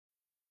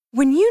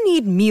When you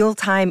need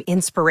mealtime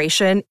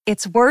inspiration,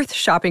 it's worth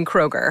shopping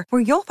Kroger,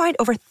 where you'll find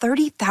over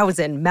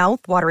 30,000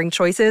 mouth-watering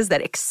choices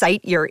that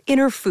excite your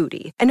inner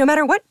foodie. And no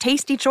matter what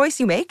tasty choice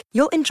you make,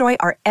 you'll enjoy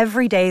our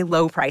everyday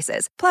low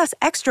prices, plus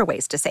extra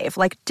ways to save,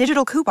 like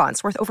digital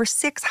coupons worth over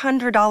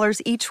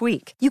 $600 each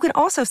week. You can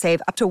also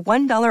save up to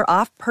 $1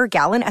 off per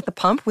gallon at the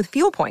pump with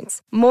fuel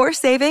points. More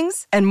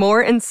savings and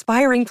more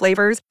inspiring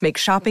flavors make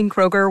shopping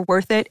Kroger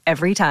worth it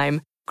every time.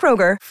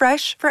 Kroger,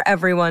 fresh for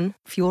everyone.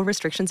 Fuel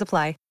restrictions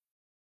apply.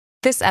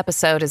 This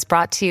episode is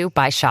brought to you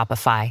by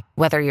Shopify.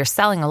 Whether you're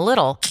selling a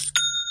little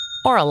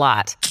or a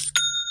lot,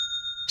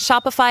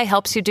 Shopify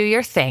helps you do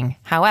your thing,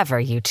 however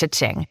you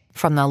cha-ching.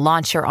 From the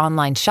launch your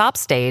online shop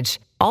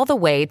stage, all the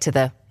way to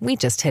the we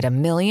just hit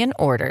 1 million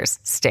orders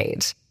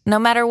stage. No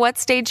matter what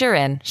stage you're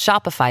in,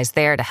 Shopify's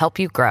there to help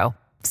you grow.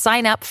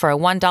 Sign up for a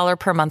 $1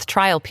 per month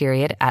trial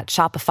period at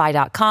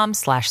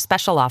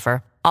shopify.com/special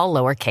offer, all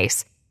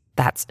lowercase.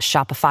 That's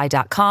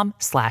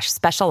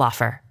shopify.com/special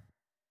offer.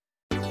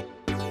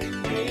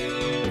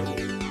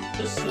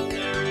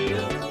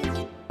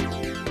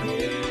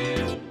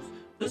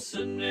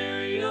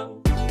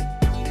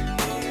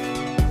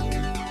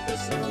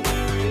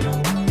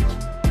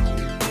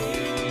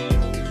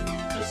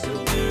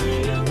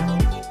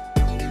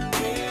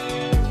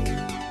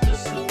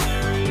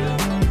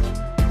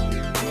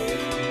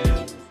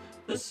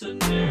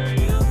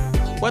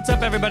 What's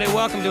up, everybody?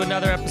 Welcome to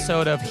another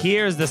episode of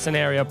Here's the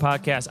Scenario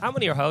podcast. I'm one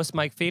of your hosts,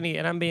 Mike Feeney,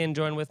 and I'm being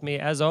joined with me,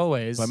 as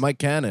always, by Mike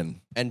Cannon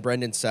and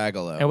Brendan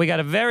Sagalow. And we got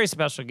a very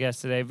special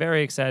guest today.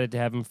 Very excited to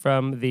have him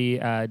from the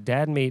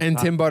Dad Meat and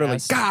podcast. Tim Butterly.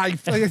 God,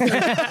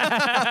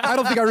 I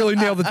don't think I really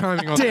nailed the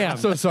timing on that. I'm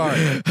so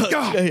sorry.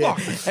 God,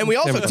 and we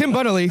also Tim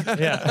Butterly.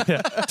 Yeah.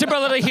 Tim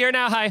Butterly here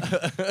now. Hi.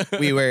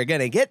 We were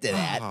gonna get to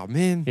that. Oh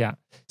man. Yeah.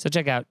 So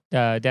check out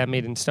Dad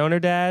Meat and Stoner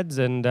Dads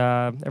and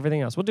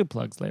everything else. We'll do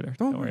plugs later.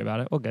 Don't worry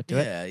about it. We'll get to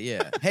it.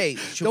 Yeah. Hey,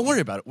 don't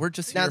worry about it. We're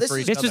just here for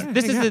each other.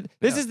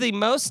 This is the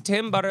most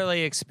Tim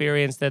Butterly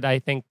experience that I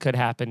think could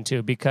happen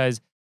too,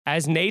 because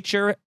as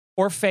nature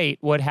or fate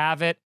would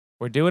have it,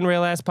 we're doing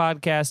Real Ass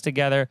Podcast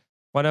together.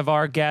 One of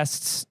our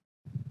guests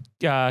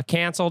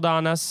canceled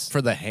on us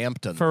for the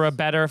Hamptons for a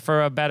better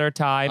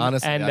time.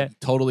 Honestly, and I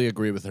totally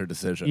agree with her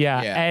decision.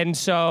 Yeah. And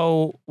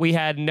so we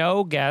had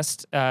no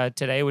guest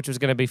today, which was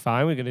going to be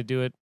fine. We're going to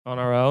do it on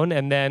our own.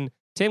 And then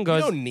Tim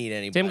goes, you don't need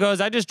anybody. Tim goes,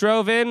 I just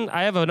drove in.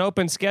 I have an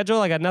open schedule.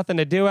 I got nothing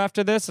to do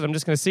after this, and I'm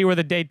just going to see where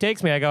the day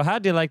takes me. I go,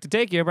 how'd you like to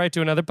take you right to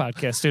another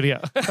podcast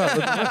studio?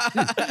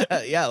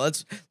 Yeah,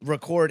 let's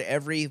record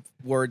every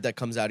word that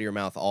comes out of your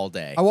mouth all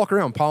day. I walk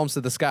around palms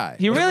to the sky.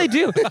 You really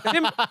do.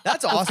 Tim,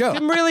 that's awesome.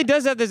 Tim really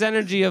does have this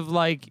energy of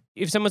like,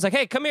 if someone's like,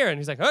 hey, come here, and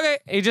he's like, okay.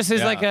 He just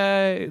is like,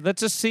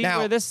 let's just see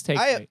where this takes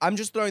me. I'm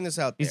just throwing this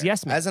out there. He's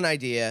yes man. As an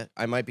idea,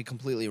 I might be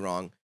completely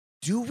wrong.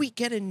 Do we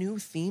get a new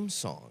theme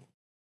song?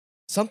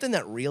 Something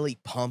that really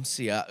pumps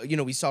you up. You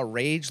know, we saw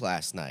Rage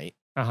last night.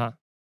 Uh-huh.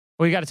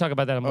 Well, you got to talk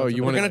about that. We're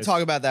going to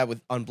talk about that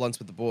on Blunts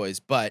with the Boys,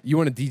 but you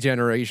want a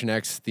D-Generation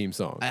X theme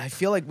song? I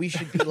feel like we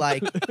should be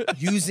like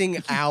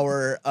using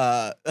our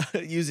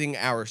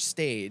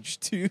stage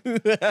to.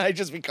 I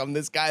just become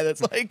this guy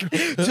that's like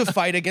to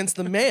fight against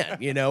the man.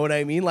 You know what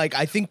I mean? Like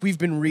I think we've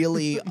been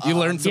really. You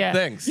learned some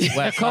things.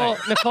 Nicole,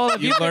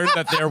 you learned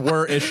that there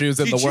were issues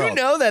in the world. Did you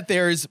know that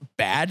there's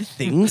bad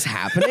things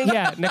happening?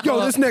 Yeah, Nicole.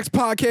 Yo, this next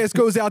podcast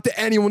goes out to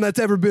anyone that's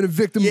ever been a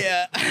victim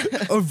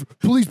of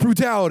police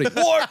brutality.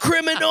 War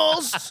criminals.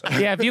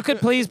 Yeah, if you could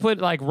please put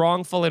like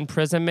wrongful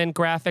imprisonment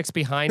graphics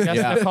behind us,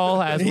 Nicole,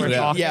 as we're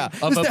talking. Yeah,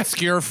 of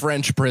obscure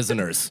French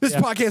prisoners. This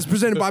podcast is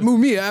presented by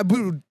Mumia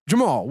Abu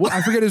Jamal.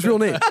 I forget his real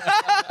name.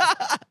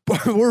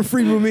 We're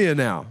free Mumia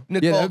now.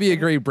 Nicole, that'd be a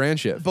great brand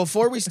shift.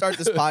 Before we start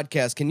this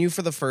podcast, can you,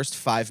 for the first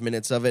 5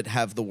 minutes of it,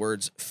 have the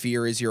words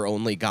 "Fear is your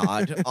only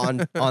god"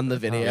 on the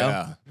video?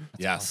 Yeah.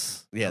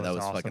 Yes. Yeah, that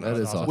was awesome. fucking That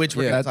is awesome. awesome. Which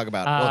we're going to talk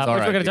about.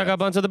 We're going to talk about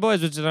Blunts of the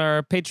Boys, which is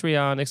our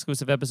Patreon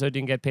exclusive episode.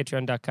 You can get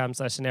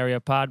patreon.com/scenario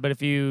pod. But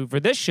for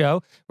this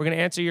show, we're going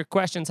to answer your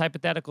questions,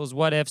 hypotheticals,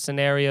 what if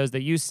scenarios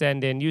that you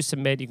send in, you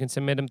submit. You can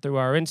submit them through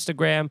our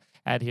Instagram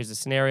at Here's the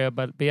Scenario.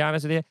 But be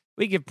honest with you,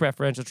 we give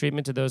preferential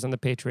treatment to those on the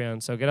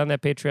Patreon. So get on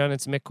that Patreon and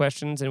submit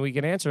questions, and we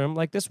can answer them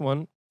like this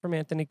one from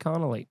Anthony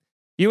Connolly.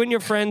 You and your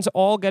friends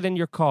all get in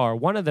your car.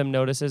 One of them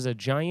notices a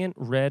giant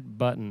red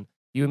button.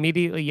 You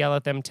immediately yell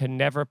at them to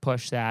never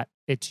push that.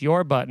 It's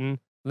your button,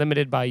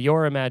 limited by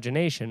your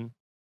imagination.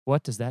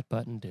 What does that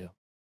button do?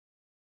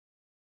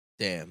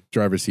 Damn.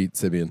 Driver's seat,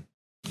 Sibian.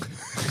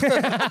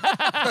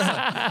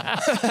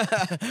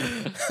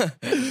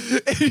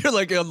 You're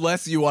like,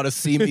 unless you want to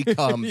see me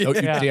come, don't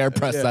you dare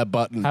press that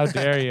button. How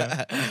dare you?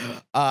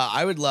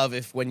 I would love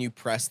if when you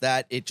press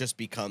that, it just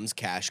becomes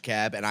Cash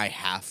Cab, and I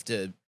have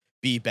to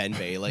be Ben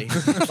Bailey.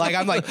 Like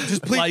I'm like,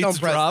 just please Lights don't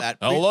press drop. that.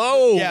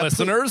 Hello, Yeah,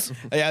 listeners.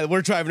 Yeah,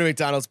 we're driving to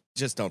McDonald's.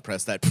 Just don't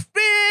press that.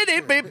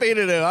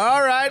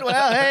 All right.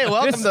 Well, hey,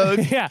 welcome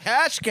to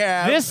Cash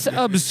Cab. This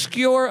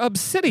obscure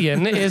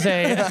obsidian is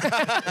a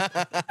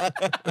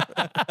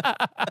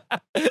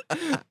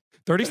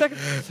 30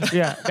 seconds.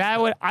 Yeah, I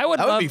would That would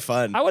love, be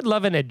fun. I would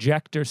love an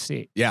ejector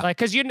seat. Yeah. Like,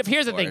 because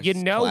here's the thing, course. you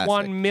know, Classic.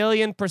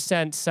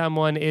 1,000,000%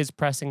 someone is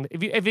pressing.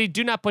 If you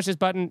do not push this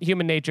button,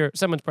 human nature,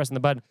 someone's pressing the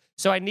button.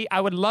 So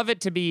I would love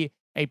it to be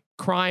a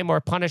crime or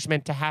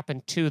punishment to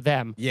happen to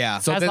them. Yeah.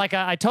 So As thi- like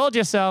I told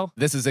you so.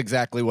 This is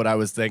exactly what I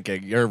was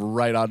thinking. You're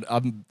right on.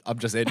 I'm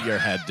just in your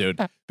head, dude.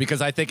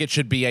 Because I think it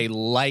should be a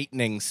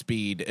lightning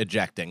speed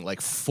ejecting,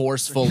 like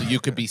forceful. You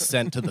could be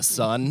sent to the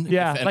sun.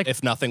 Yeah, if, like-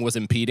 if nothing was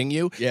impeding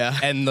you. Yeah.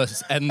 And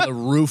the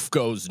roof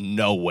goes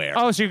nowhere.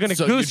 Oh, so you're gonna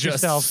So goose you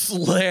just yourself.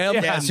 slam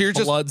Yeah, and so you're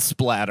just- blood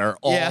splatter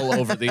all Yeah.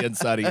 over the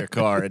inside of your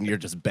car, and you're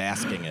just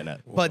basking in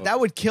it. But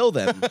that would kill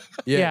them.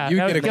 Yeah, you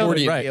that get would kill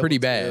accordion them. pretty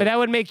But bad. that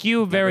would make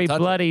you very touch it.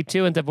 bloody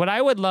too. And stuff. What I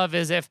would love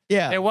is if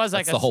Yeah, there was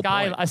like that's the whole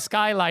point. a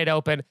skylight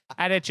open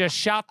and it just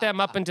shot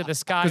them up into the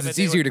sky. Because but it's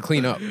they easier were to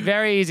clean up.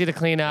 very easy to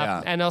clean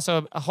up, Yeah. and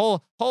also a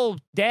whole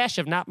dash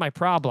of not my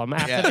problem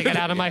after they get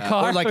out of my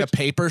car. Or like a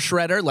paper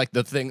shredder, like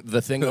the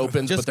thing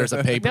opens, but there's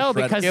a paper no,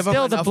 shredder. because Give 'em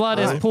still the enough blood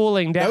is time.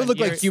 pooling down. That would look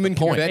like human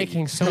You're confetti.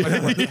 making so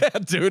much. Yeah,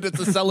 dude, it's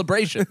a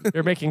celebration.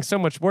 You're making so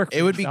much work. For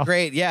It would be yourself.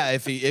 great, yeah.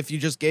 If you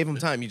just gave them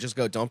time, you just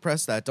go, don't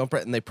press that, don't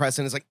press, and they press,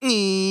 and it's like,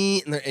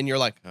 "Nee," and you're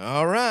like,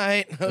 all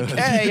right,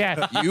 okay,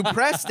 Yeah. you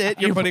pressed it.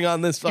 You're putting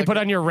on this. You put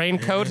on your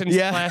raincoat and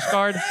Yeah. splash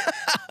guard.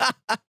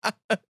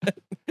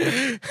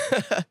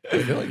 I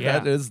feel like Yeah.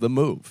 that is the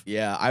move.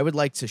 Yeah, I would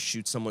like to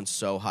shoot someone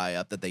so high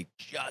up that they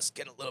just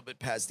get a little bit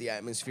past the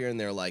atmosphere, and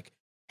their like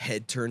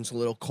head turns a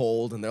little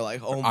cold, and they're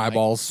like, oh my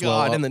Eyeballs swell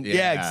god, up. and then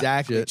Yeah. yeah,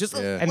 exactly, Shit, just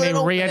a yeah. And they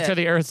little re-enter bit.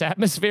 the Earth's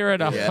atmosphere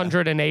at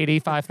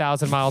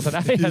 185,000 miles an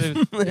hour.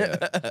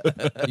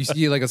 You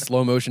see like a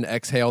slow motion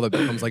exhale that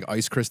becomes like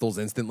ice crystals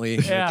instantly.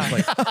 Yeah.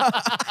 It's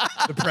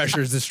like the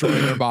pressure is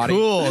destroying their body.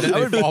 Cool. And then That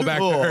would they be fall back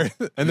cool. to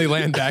earth and they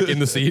land back in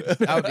the seat.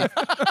 That would be-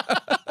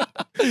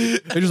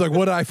 They're just like,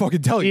 what did I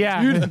fucking tell you?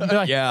 Yeah. Dude? They're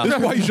like, yeah, This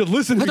is why you should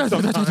listen to me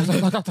sometimes.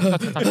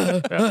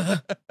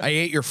 I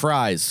ate your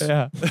fries.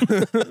 Yeah.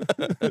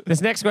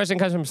 This next question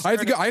comes from. I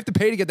have to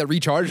pay to get that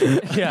recharged.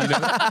 Yeah.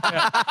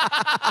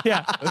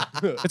 Yeah.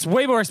 It's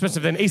way more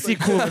expensive than AC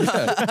coolers.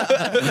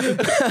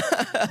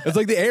 It's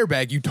like the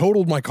airbag. You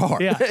totaled my car.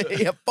 Yeah.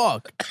 Yeah,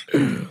 fuck.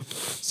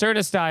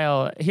 Cerna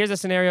style. Here's a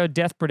scenario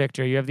death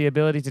predictor. You have the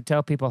ability to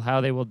tell people how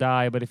they will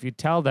die, but if you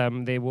tell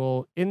them they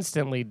will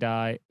instantly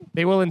die,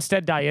 they will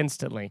instead die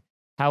instantly.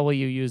 How will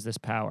you use this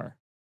power?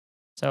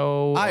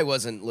 So I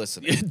wasn't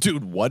listening.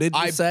 Dude, what did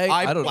you say?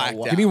 I don't blacked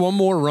know. out. Give me one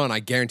more run. I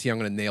guarantee I'm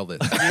going to nail this.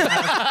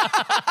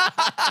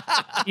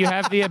 you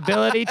have the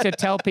ability to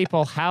tell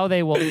people how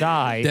they will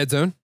die, Dead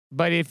zone.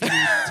 but if you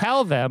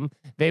tell them,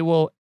 they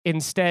will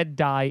instead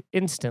die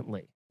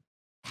instantly.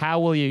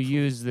 How will you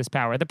use this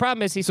power? The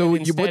problem is he So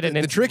said instead and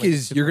the trick instantly.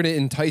 is you're going to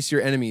entice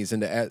your enemies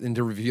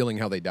into revealing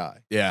how they die.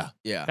 Yeah.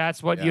 Yeah.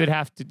 That's what Yeah. you'd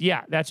have to.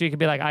 Yeah, that's what you could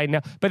be like. I know,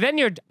 but then what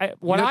You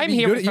have to I'm be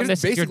hearing good- from you this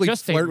is you're basically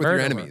just a flirt with your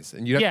murderer. enemies,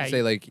 and you have Yeah. to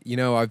say like,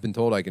 I've been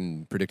told I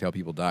can predict how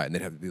people die, and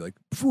they'd have to be like,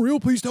 for real,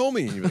 please tell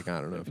me. And you're like, I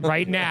don't know.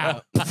 right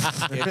now.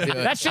 Can't do it.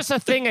 That's just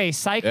a thing a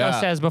psycho Yeah.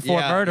 says before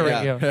Yeah, murdering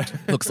yeah. you.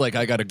 Looks like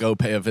I got to go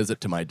pay a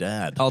visit to my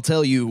dad. I'll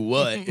tell you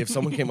what, if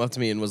someone came up to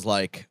me and was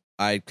like,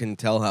 I can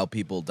tell how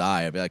people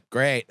die, I'd be like,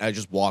 great. I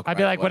just walk. I'd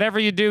be right like, away. whatever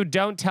you do,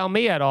 don't tell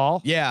me at all.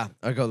 Yeah.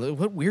 I go,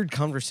 what weird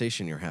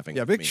conversation you're having.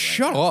 Yeah, with big. me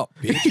Shut up,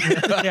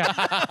 bitch. Yeah,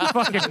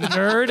 fucking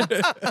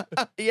nerd,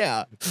 right?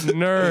 Yeah.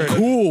 nerd.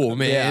 Cool,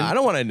 man. Yeah. I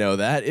don't want to know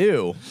that.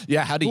 Ew.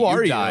 Yeah, how do Who are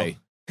you you? die?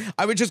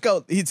 I would just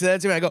go, he'd say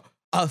that to me. I go,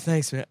 oh,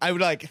 thanks, man. I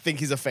would like think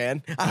he's a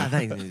fan. Ah,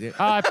 thanks. dude.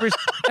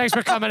 Thanks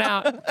for coming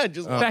out. I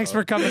just walk Thanks for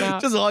away. coming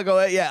out. Just walk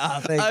away. Yeah.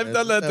 Ah, thanks, I've man.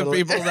 done that to Totally.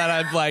 people that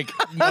I've like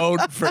known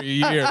for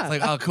years.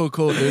 Like, oh, cool,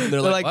 dude. And they're,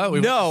 They're like, like, "Wow, we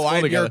went to no, school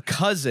I'm your together."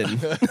 cousin.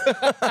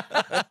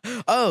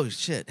 Oh,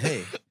 shit.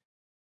 Hey,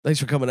 thanks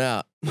for coming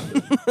out.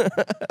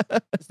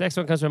 This next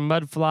one comes from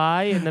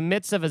Mudfly. In the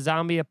midst of a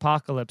zombie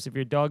apocalypse, if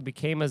your dog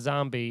became a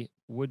zombie,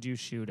 would you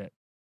shoot it?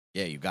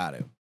 Yeah, you got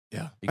to.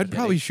 Yeah. I'd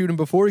probably shoot him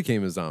before he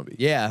became a zombie.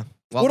 Yeah.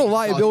 Well, What a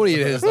liability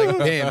it is. Like,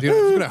 damn, dude, I'm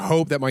just gonna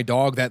hope that my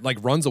dog that like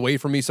runs away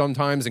from me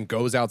sometimes and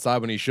goes outside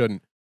when he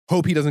shouldn't.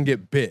 Hope he doesn't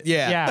get bit.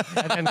 Yeah. Yeah,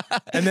 and then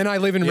And then I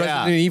live in Yeah.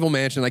 Resident Evil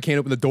Mansion. I can't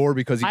open the door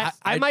because he.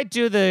 I might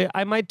do the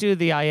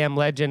I Am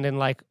Legend and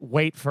like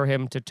wait for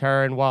him to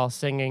turn while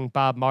singing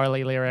Bob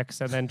Marley lyrics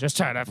and then just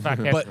try to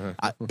fucking.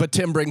 But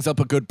Tim brings up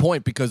a good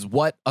point because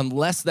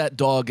unless that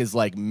dog is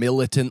like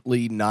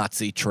militantly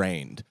Nazi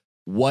trained,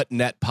 what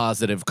net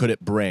positive could it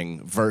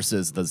bring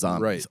versus the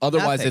zombies? Right.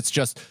 Otherwise, Nothing.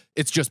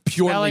 it's just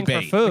purely Smelling for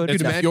bait. food. It's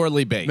Dude, imagine-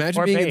 purely bait.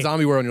 Imagine Or being bait. in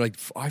zombie world and you're like,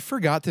 I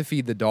forgot to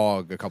feed the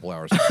dog a couple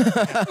hours ago.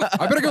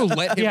 I better go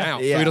let him Yeah. out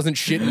so Yeah. he doesn't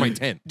shit in my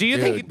tent. do you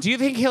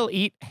think he'll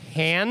eat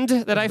hand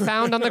that I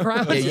found on the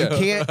ground? Yeah,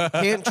 you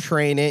can't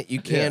train it. You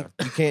can't.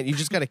 You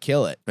just got to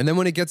kill it. And then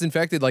when it gets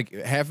infected, like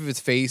half of its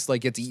face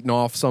like gets eaten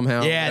off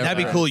somehow. Yeah,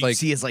 that'd be cool. You Like,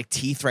 see his like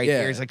teeth right Yeah.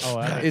 here. He's like,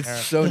 Oh, that'd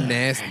it's so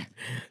nasty.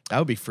 that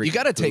would be freaking. You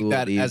got to take cool,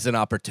 that dude. as an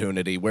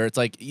opportunity where it's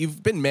like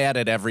you've been mad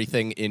at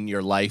everything in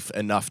your life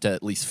enough to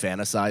at least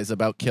fantasize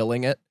about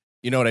killing it.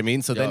 You know what I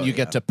mean? So then Oh, you yeah.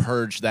 get to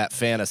purge that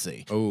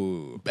fantasy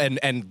Oh,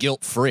 and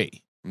guilt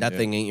free. That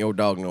thing ain't your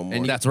dog no more.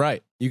 And That's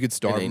right. You could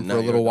starve ain't him not for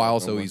a your little dog while no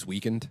so more. he's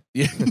weakened.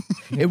 Yeah.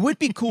 It would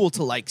be cool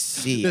to like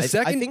see. The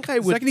second, I think I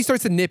the would. second he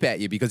starts to nip at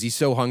you because he's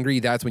so hungry,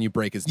 that's when you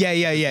break his. Yeah.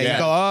 Yeah. You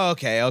go, oh,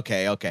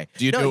 okay.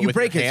 Do you No, do it you with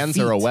break your his hands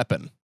or a feet.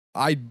 weapon?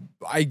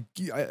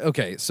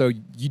 Okay, so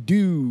you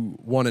do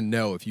want to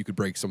know if you could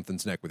break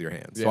something's neck with your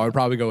hands. So Yeah. I would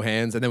probably go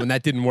hands, and then when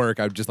that didn't work,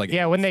 I would just like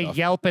Yeah, when they stuff.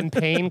 yelp in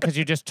pain because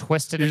you just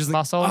twisted You're his just like,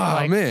 muscle. oh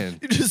like, man,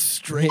 You just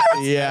straight.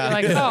 Yeah.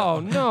 Like, oh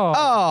no.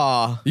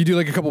 Oh, you do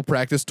like a couple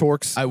practice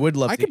torques. I would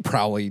love I to. could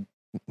probably.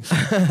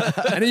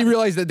 And then you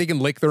realize that they can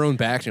lick their own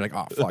backs, and you're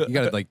like, oh fuck, you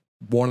got to like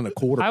 1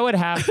 1/4. I would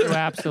have to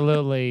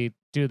absolutely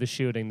do the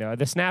shooting though.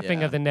 The snapping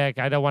Yeah. of the neck,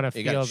 I don't want to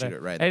You feel gotta that. shoot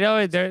it right. I know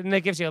and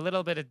it gives you a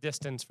little bit of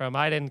distance from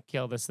I didn't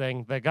kill this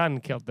thing. The gun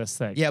killed this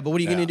thing. Yeah, but what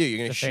are you Yeah. gonna do? You're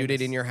gonna The shoot it in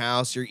famous- your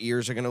house. Your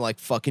ears are gonna like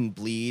fucking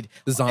bleed.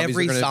 The zombies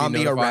Every are gonna be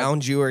zombie notified.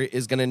 around you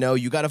is gonna know.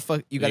 You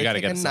gotta You gotta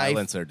take get a a knife.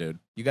 silencer, dude.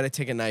 You gotta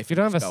take a knife. You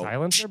don't and have a just go.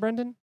 silencer,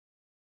 Brendan?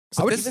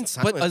 I would This- even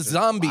but a silence it.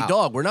 zombie Wow.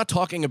 dog. We're not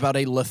talking about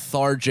a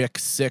lethargic,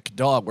 sick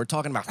dog. We're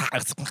talking about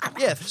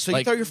Yeah, so you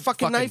like, throw your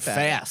fucking knife at it.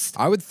 fast.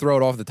 I would throw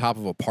it off the top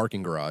of a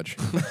parking garage.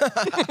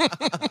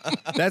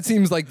 That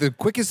seems like the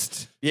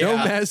quickest. No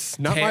Yeah. mess,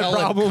 not my Tail and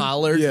problem.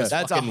 collar, Yeah. just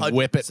That's fucking 100%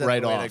 whip it the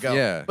right way to off. go.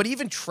 Yeah. But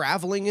even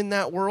traveling in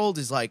that world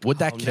is like, Would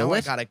that kill now it?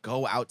 I gotta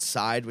go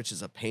outside, which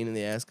is a pain in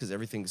the ass because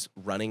everything's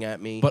running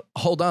at me. But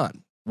hold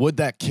on. Would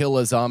that kill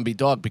a zombie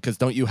dog? Because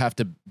don't you have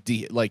to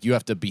you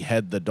have to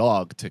behead the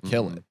dog to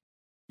kill it?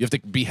 You have to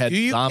behead Do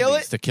you kill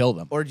zombies it? to kill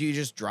them. or do you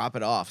just drop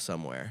it off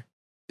somewhere?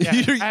 Yeah.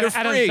 You're at a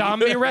free.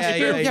 zombie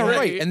rescue. yeah, Yeah,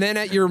 right. And then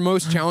at your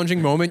most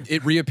challenging moment,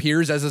 it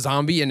reappears as a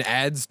zombie and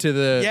adds to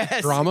the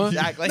Yes, drama.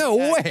 exactly. No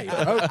way. You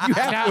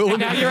have Now, to and,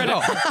 now you're at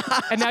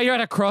a, and now you're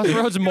at a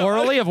crossroads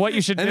morally of what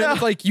you should And do. then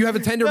it's like you have a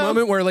tender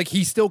moment where like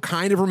he still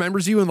kind of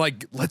remembers you and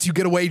like lets you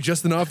get away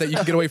just enough that you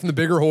can get away from the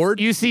bigger horde.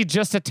 You see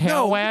just a tail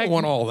no, you wag. don't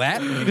want all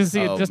that. You just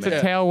see Oh, just man.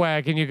 a tail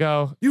wag, and you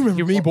go. You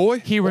remember me, boy?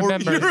 He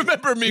remembers. You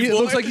remember me, It boy?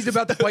 looks like he's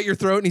about to bite your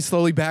throat and he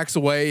slowly backs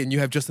away and you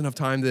have just enough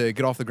time to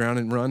get off the ground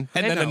and run.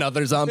 and then know.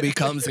 another zombie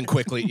comes and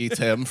quickly eats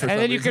him. For And some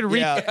then you reason. can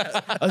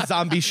Yeah, a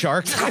zombie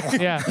shark.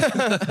 yeah,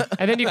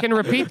 and then you can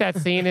repeat that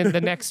scene in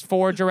the next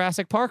 4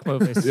 Jurassic Park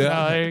movies.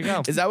 Yeah. So there you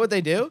go. Is that what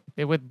they do?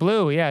 With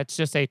Blue, yeah, it's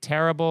just a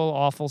terrible,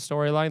 awful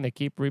storyline they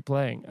keep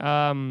replaying.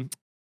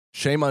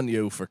 Shame on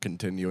you for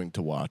continuing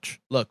to watch.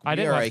 Look, I we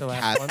didn't are watch a the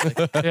last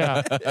Catholic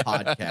Yeah,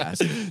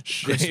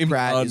 podcast. Chris Shame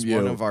Pratt on is you.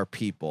 one of our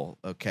people.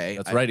 Okay,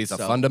 That's right. He's a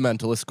so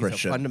fundamentalist he's a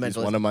Christian. fundamentalist. He's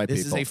one of my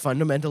This people. is a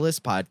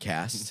fundamentalist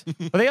podcast.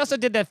 but they also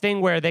did that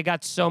thing where they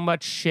got so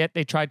much shit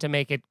they tried to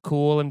make it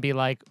cool and be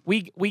like,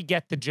 we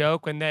get the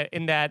joke. And that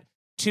in that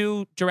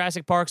 2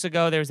 Jurassic Parks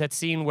ago, there's that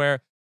scene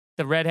where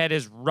the redhead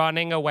is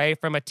running away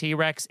from a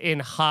T-Rex in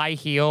high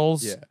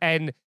heels, Yeah.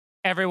 and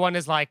everyone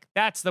is like,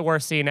 that's the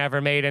worst scene ever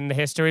made in the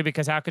history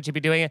because how could you be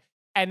doing it?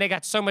 And they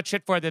got so much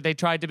shit for it that they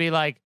tried to be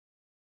like,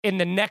 in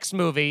the next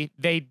movie,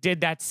 they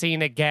did that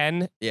scene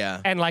again,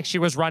 Yeah, and like she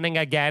was running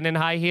again in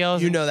high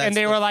heels. you know that's and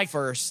they the were like,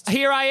 first.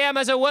 here I am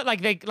as a what?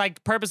 Like they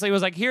like purposely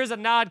was like, here's a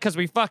nod because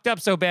we fucked up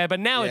so bad, but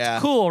now Yeah.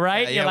 it's cool,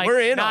 right? Yeah, You're yeah, like,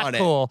 we're in not on it.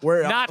 cool.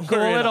 We're not we're cool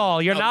in at on all.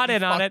 it. You're No, not you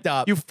in on fucked it.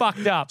 up. You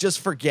fucked up.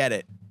 Just forget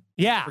it.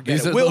 Yeah. Forget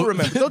These it. are We'll the-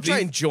 remember. They'll try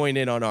these- and join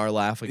in on our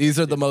laugh. These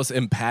are the most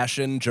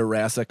impassioned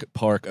Jurassic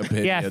Park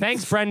opinions. Yeah,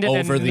 thanks, Brendan,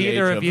 over and the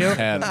neither age of you.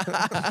 10.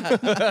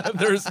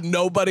 There's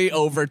nobody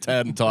over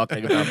 10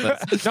 talking about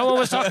this. No one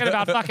was talking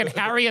about fucking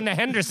Harry and the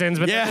Hendersons,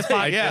 but Yeah, this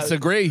podcast. yeah.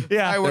 Disagree.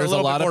 Yeah. We're a There's a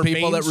little lot bit of more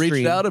people that reached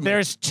mainstream. out to me.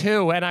 There's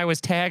 2, and I was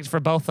tagged for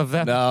both of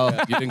them. No,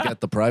 you didn't get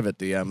the private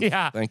DM.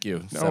 Yeah. Thank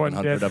you. No one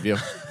 700 did. of you.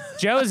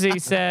 Josie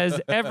says,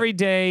 every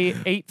day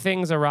 8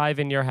 things arrive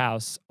in your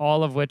house,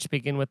 all of which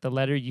begin with the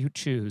letter you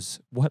choose.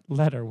 What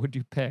letter would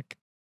you pick?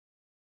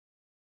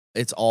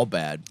 It's all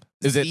bad.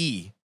 Is it-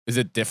 Z. Is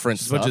it different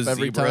Just a bunch stuff of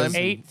every zebras.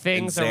 time? 8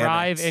 things Xanax.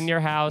 arrive in your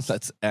house.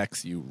 That's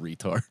X, you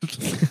retard.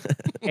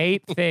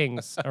 8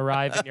 things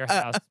arrive in your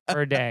house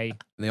per day.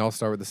 And they all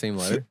start with the same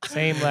letter.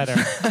 Same letter.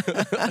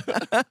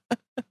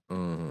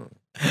 Mhm.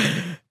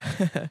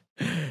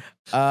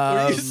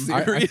 Are you Um,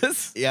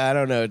 serious? yeah, I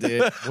don't know,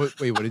 dude.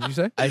 Wait, what did you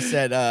say? I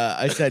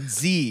said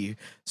Z,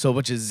 so a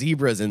bunch of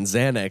zebras and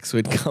Xanax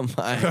would come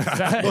by.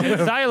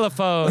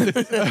 Xylophone.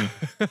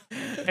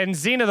 And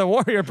Xena the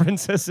Warrior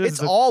Princess is It's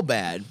all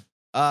bad.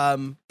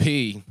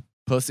 P.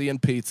 Pussy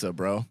and pizza,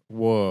 bro.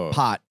 Whoa.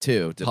 Pot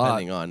too,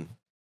 depending on.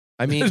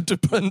 I mean,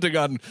 Depending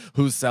on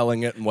who's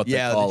selling it and what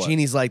yeah, they call the it.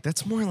 genie's like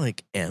that's more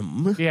like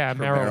M. Yeah,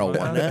 for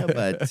marijuana.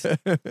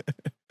 but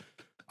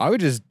I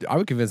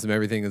would convince them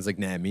everything is like,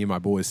 nah, me and my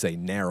boys say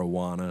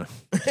marijuana.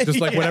 Just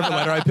like whatever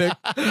letter I pick.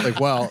 Like,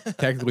 well,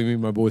 technically me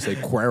and my boys say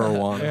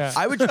quarajuana. Yeah.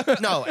 I would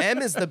no. M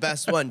is the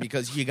best one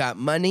because you got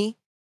money,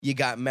 you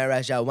got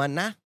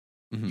marijuana,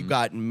 you Mhm.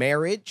 got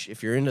marriage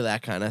if you're into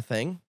that kind of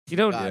thing. You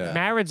don't, Yeah.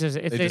 marriage is,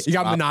 They it's, just- You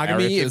got Stop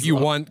monogamy marriages. if you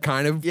want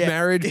kind of Yeah.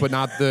 marriage, but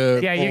not the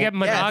yeah, you full get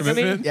monogamy.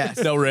 commitment. Yes.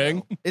 No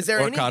ring. Is there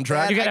Or any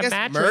contract? You I get a guess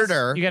mattress.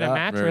 murder? You get a Yeah,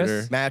 mattress.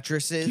 murder.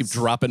 Mattresses. Keep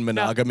dropping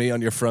monogamy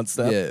on your front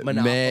step. Yeah,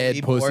 Monopoly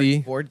mad board- pussy.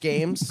 board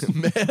games.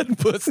 Mad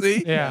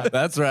pussy. Yeah.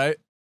 That's right.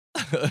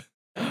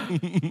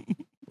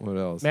 What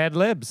else? Mad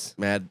Libs.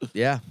 Mad.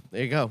 Yeah,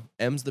 there you go.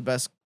 M's the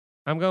best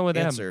I'm going with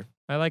answer. M.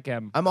 I like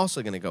M. I'm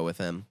also gonna go with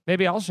M.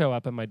 Maybe I'll show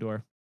up at my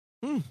door.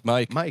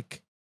 Mike.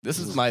 Mike. This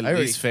is my I already-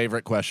 least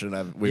favorite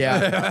question we've Yeah.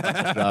 ever had on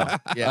the show.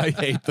 Yeah. I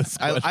hate this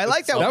question. I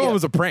like that That one. one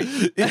was a prank.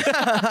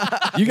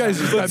 You guys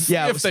just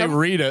Yeah, if they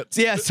read it.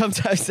 Yeah,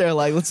 sometimes they're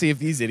like, let's see if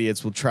these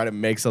idiots will try to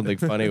make something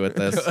funny with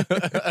this.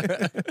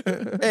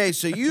 Hey,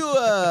 so you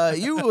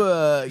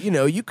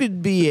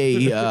could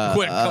be a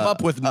Quick, come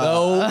up with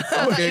no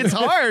it's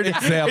hard.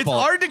 example. It's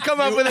hard to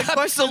come up with a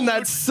question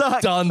that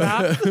sucks. Done.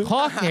 Stop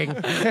talking.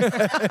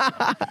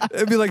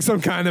 it'd be like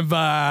some kind of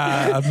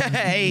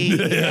Hey.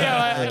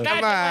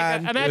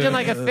 Imagine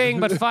like a thing,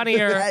 but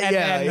funnier, and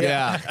then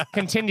Yeah.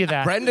 continue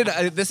that.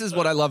 Brendan, this is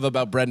what I love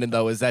about Brendan,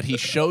 though, is that he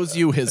shows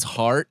you his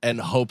heart and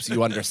hopes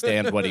you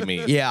understand what he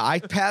means. Yeah, I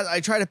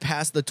try to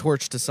pass the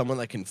torch to someone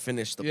that can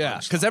finish the Yeah,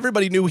 punch. because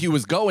everybody knew he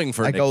was going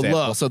for I an go,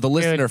 example, look, so the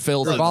listener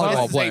fills you're a in. volleyball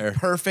This is player. a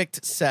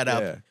perfect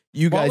setup. Yeah.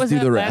 You What guys was do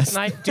that the last rest.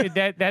 night? Dude,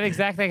 that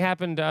exact thing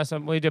happened to us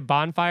when we did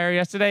Bonfire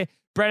yesterday.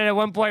 Brendan at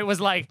one point was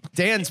like,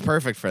 Dan's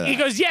perfect for that. he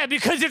goes, yeah,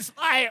 because it's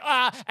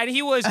and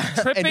he was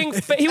tripping.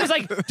 He was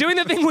like doing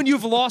the thing when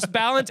you've lost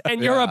balance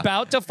and you're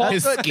about to fall.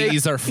 His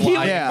skis are He,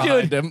 flying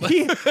behind dude,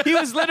 him. he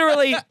was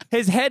literally,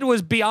 his head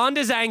was beyond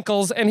his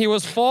ankles and he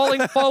was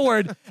falling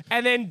forward.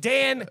 And then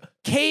Dan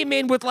came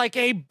in with like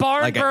a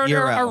barn Like a burner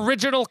hero.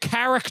 original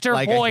character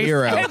Like a voice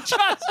hero. and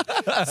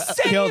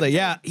just Killed it.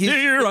 Yeah.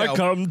 Here I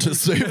come to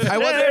save. I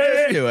wasn't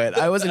used to it.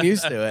 I wasn't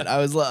used to it. I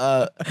was.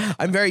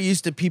 I'm very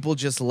used to people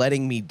just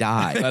letting me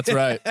die. That's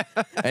right.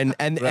 and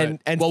Right.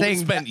 and well, we saying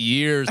spent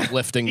years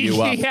lifting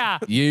you up. Yeah.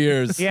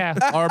 Years. Yeah.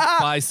 Our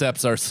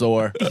biceps are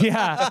sore.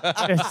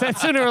 Yeah.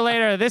 Sooner or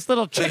later, this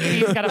little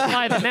chickie's got to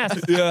fly the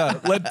nest. Yeah.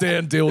 Let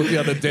Dan deal with you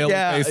on a daily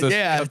Yeah, basis.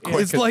 yeah. Of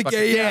course It's like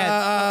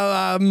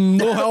a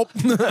no help.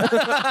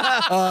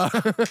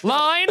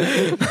 Line.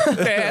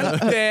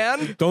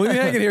 Dan. Don't leave me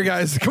hanging here,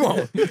 guys. Come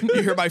on. you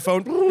hear my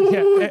phone.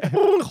 Yeah.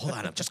 Hold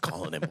on, I'm just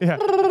calling him. Yeah.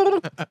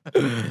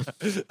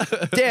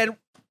 Dan.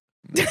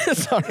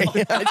 Sorry,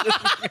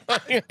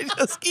 I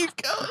just keep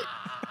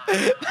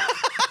going.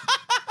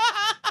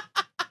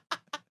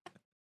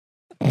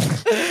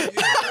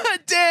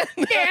 Dan.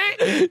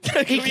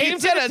 He came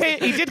to the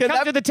table. He did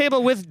come to the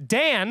table with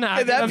Dan.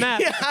 I give him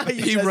that.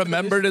 He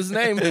remembered his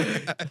name. Dude,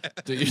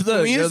 you're the,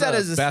 Can we you're use that the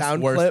as a best,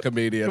 sound worst clip?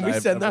 comedian Can we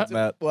I've send ever that?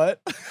 met.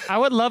 What? I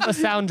would love a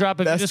sound drop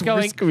of you Best just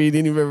going, worst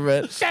comedian you've ever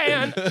met.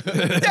 Dan.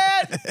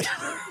 Dan.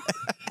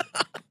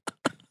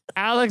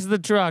 Alex the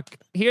Truck.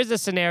 Here's a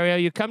scenario: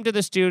 you come to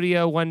the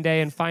studio one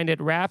day and find it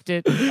wrapped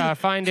in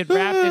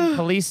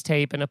police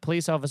tape, and a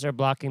police officer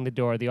blocking the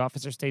door. The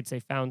officer states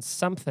they found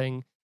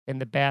something in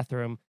the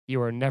bathroom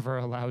you are never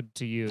allowed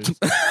to use.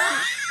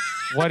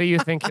 What do you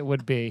think it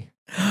would be?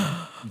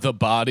 The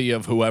body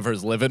of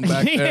whoever's living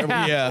back there.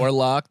 Yeah. Or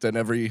locked and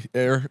every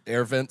air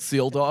vent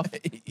sealed off.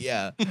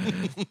 Yeah.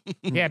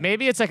 Yeah,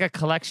 maybe it's like a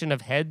collection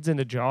of heads in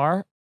a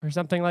jar or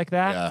something like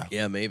that. Yeah.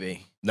 Yeah,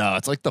 maybe. No,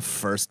 it's like the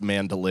first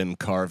mandolin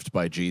carved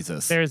by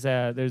Jesus. There's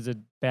a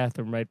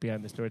bathroom right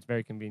behind the store. It's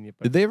very convenient.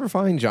 But Did they ever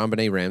find John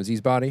Benet Ramsey's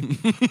body?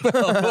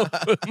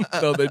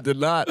 No, they did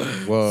not.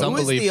 Whoa. Some Who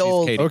is believe the she's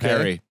old- Katy Okay.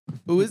 Perry.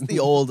 Who is the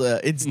old?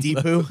 It's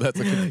Deepu. That's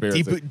a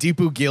conspiracy.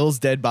 Deepu Gill's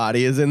dead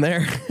body is in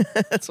there.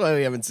 That's why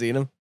we haven't seen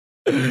him.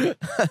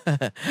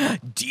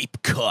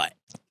 Deep cut.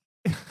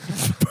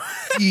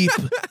 Deep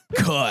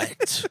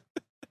cut.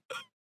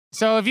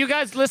 so if you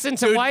guys listen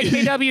to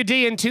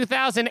YKWd in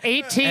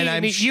 2018, And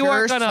I'm you sure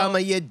are gonna some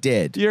of you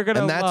did. you're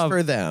gonna and that's love-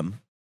 for them,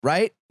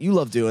 right? You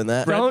love doing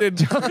that. Don't-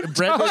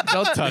 Brendan,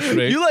 don't touch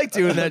me. You like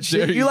doing that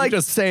shit. Dude, You you like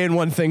just- saying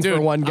one thing for Dude,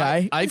 one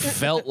guy. I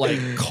felt like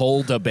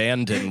cold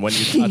abandon when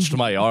you touched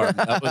my arm.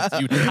 That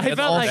was you. I had felt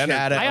all like that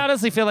energy. I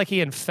honestly feel like he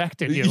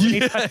infected you. When he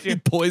touched You you.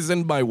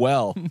 poisoned my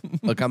well.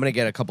 Look, I'm gonna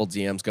get a couple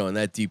DMs going.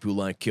 That Deepu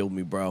line killed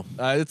me, bro.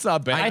 It's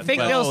not bad. I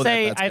think but- they'll know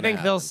say. that's I gonna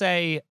think they'll happen.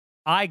 say.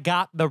 I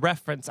got the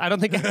reference. I don't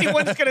think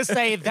anyone's gonna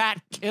say that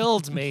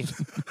killed me.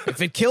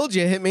 If it killed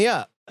you, hit me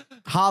up.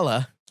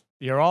 Holla.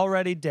 You're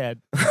already dead.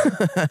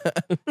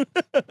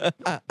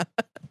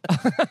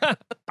 All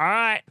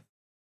right,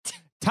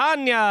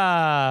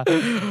 Tanya.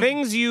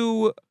 Things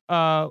you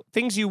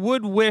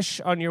would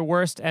wish on your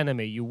worst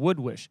enemy. You would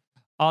wish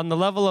on the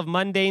level of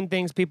mundane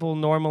things people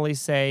normally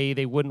say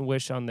they wouldn't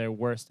wish on their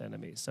worst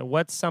enemy. So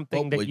what's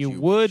something What that would you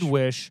you would wish?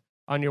 wish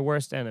on your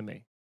worst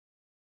enemy?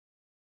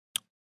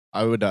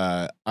 I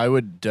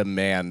would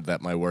demand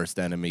that my worst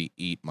enemy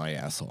eat my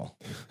asshole.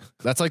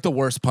 That's like the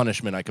worst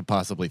punishment I could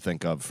possibly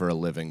think of for a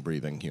living,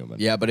 breathing human.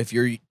 Yeah, but if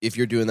you're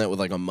doing that with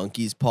like a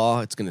monkey's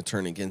paw, it's gonna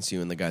turn against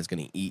you, and the guy's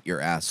gonna eat your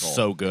asshole.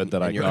 So good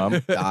that I and you're come.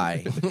 gonna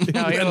die.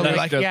 No, it'll then be,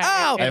 I just- yeah,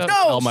 Ow! I have to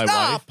it'll, tell my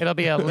stop! wife. it'll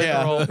be a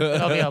literal.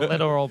 It'll be a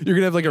literal. You're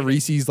gonna have like a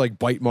Reese's like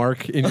bite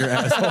mark in your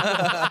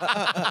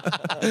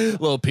asshole.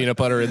 Little peanut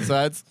butter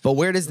insides. But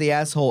where does the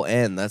asshole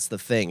end? That's the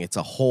thing. It's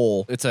a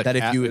hole It's a that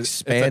if ca- you it's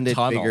a expand it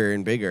tunnel. bigger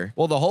and bigger.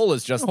 Well, the hole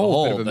is just the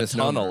hole's a bit hole. of a The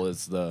misnomer. tunnel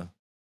is the.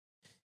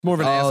 More of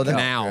an ass that's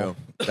canal. true.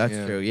 That's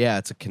Yeah. true. Yeah,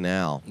 it's a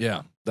canal.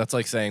 Yeah, that's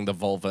like saying the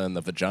vulva and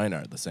the vagina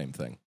are the same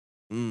thing.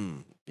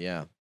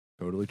 Yeah.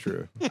 Totally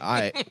true.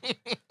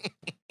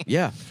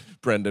 Yeah.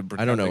 Brendan,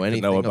 I don't know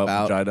pretending anything to know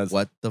about vaginas.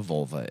 what the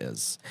vulva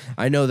is.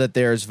 I know that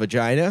there's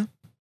vagina.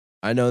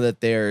 I know that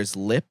there's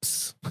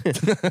lips.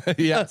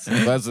 Yes.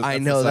 I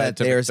know that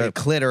there's a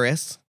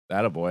clitoris.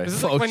 Attaboy. This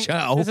is, Oh, like when,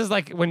 Joe. this is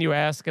like when you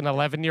ask an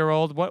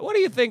 11-year-old, what do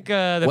you think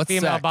the What's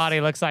female sex?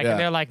 body looks like? Yeah. And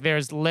they're like,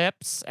 there's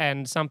lips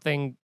and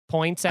something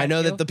points at I know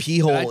you. that the pee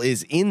hole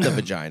is in the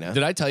vagina.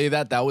 Did I tell you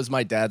that? That was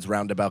my dad's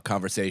roundabout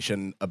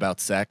conversation about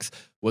sex.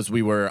 Was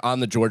we were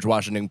on the George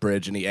Washington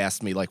Bridge and he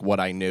asked me like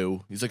what I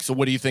knew. He's like, so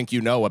what do you think you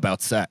know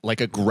about sex?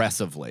 Like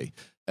aggressively.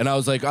 And I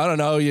was like, I don't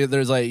know.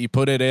 There's like, you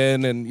put it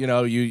in and, you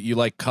know, you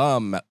like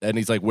come. And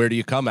he's like, where do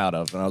you come out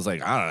of? And I was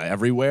like, I don't know,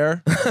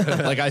 everywhere.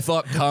 Like, I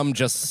thought cum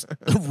just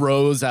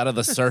rose out of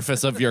the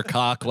surface of your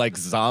cock like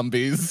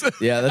zombies.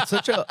 Yeah, that's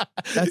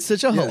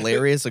such a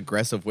hilarious,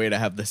 aggressive way to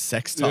have the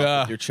sex talk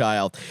Yeah. with your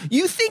child.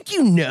 You think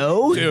you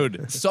know?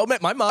 Dude, so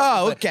my mom.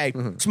 Oh, was like-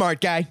 okay.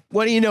 Smart guy.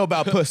 What do you know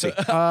about pussy?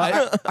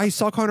 I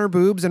suck on her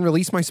boobs and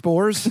release my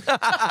spores.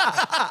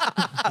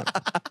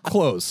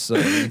 Close.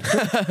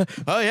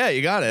 Oh, yeah,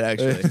 you got it,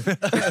 actually.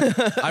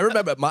 I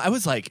remember I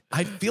was like,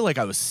 I feel like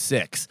I was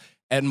 6.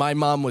 And my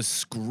mom was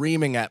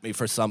screaming at me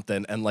for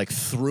something and like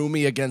threw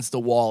me against the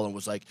wall and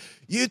was like,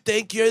 you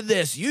think you're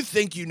this. You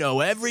think you know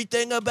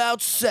everything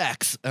about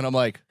sex. And I'm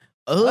like,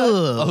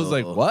 Oh. I was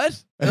like,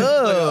 what?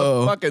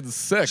 Oh. Like, I'm fucking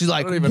sick. She's I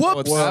like, don't even know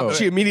whoops. what's happening.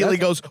 She immediately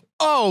goes,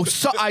 oh,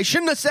 so I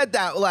shouldn't have said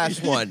that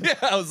last one. Yeah,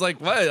 I was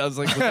like, what? I was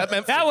like, was that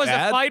meant that for was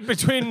Dad? a fight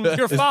between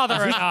your father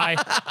and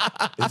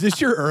I. Is this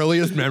your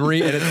earliest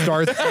memory and it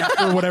starts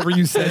after whatever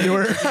you said to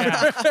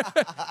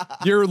her?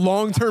 Your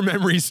long-term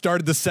memory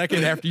started the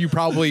second after you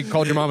probably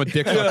called your mom a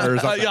dick sucker or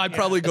something. Yeah, I'd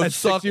probably go At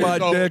suck 6 my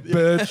years old. dick,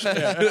 bitch.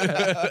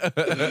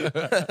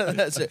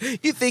 That's it.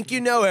 You think you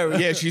know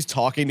everything. Yeah, she's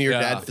talking to your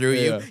Yeah, dad through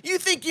yeah. you. You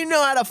think you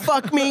know how to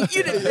fuck me? You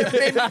didn't have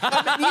made me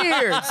come in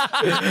years.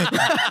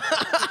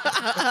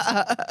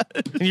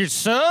 And you're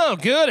so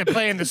good at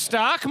playing the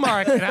stock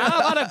market. How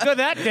about how good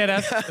that did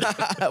us?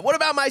 What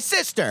about my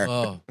sister?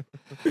 Oh.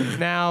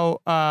 Now,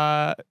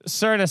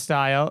 Cerna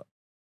style,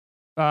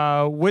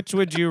 which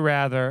would you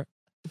rather?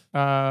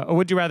 Or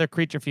would you rather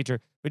creature feature?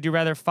 Would you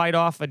rather fight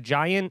off a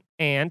giant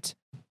ant,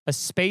 a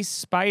space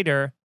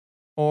spider,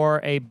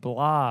 or a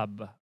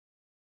blob?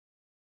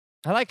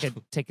 I like it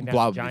taking down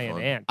Blob a would be giant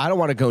fun. ant. I don't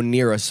want to go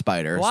near a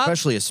spider, What?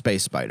 especially a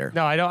space spider.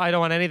 No, I don't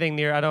want anything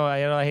near.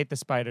 I hate the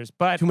spiders,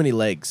 but Too many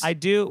legs. I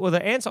do. Well,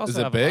 the ants also Is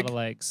it have a lot big? of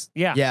legs.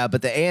 Yeah. Yeah,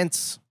 but the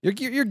ants.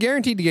 You're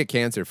guaranteed to get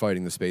cancer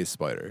fighting the space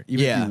spider,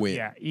 even Yeah. if you win.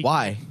 Yeah.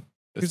 Why?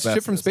 Because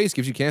shit from space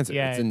gives you cancer.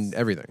 Yeah, it's in it's-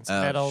 everything.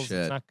 Metals, shit.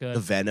 it's not good. The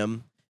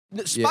venom.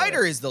 The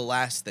spider is the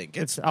last thing.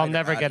 Get I'll spider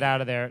never get here. out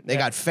of there. They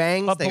Yeah. got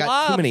fangs. But They got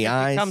blob, too many it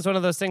eyes. becomes one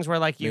of those things where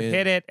like you Man.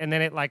 hit it and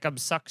then it like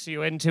sucks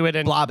you into it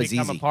and Blob you is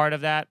become easy. a part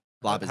of that.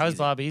 Blob is How's easy.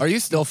 blob easy? Are you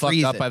still You fucked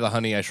freeze up it. by the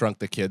Honey I Shrunk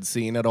the Kids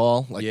scene at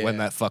all? Like when Yeah.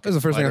 that fucking That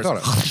was the first thing I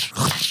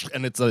spider's like,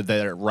 and it's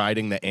they're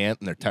riding the ant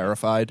and they're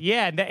terrified.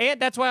 Yeah, the ant.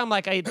 That's why I'm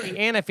like the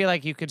ant. I feel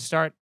like you could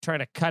start trying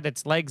to cut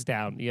its legs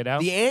down. You know?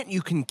 The ant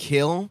you can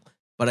kill,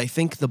 but I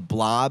think the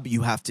blob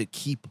you have to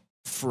keep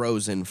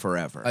frozen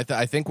forever.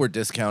 I think we're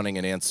discounting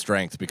an ant's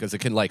strength because it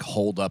can like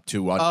hold up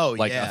to Oh,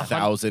 like yeah.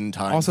 1,000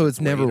 times. Also, it's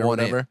its never weight or one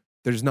whatever. ant.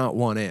 There's not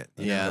one ant.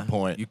 yeah, good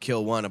point. You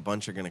kill one, a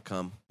bunch are gonna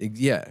come.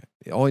 Yeah.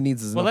 All he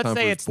needs is Well, enough let's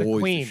time say for it's his the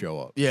boys queen. to show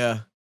up. Yeah.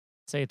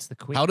 Say it's the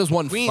queen. How does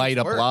one Queen's fight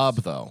a worse. blob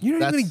though? You're not even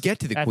That's- going to get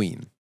to the that's-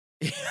 queen.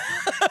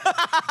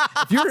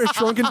 If you're a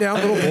shrunken down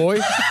little boy,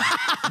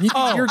 you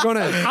think you're going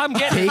to I'm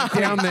getting take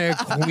down the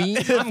queen?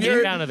 I'm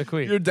getting down to the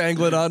queen. You're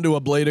dangling onto a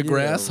blade of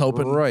grass,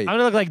 hoping. Right. I'm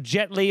gonna look like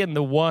Jet Li in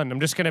The One. I'm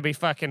just gonna be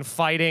fucking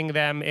fighting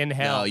them in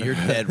hell. No, you're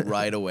dead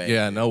right away.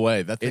 Yeah, no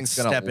way. That It's thing's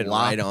gonna stepping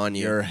lop right on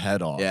you. your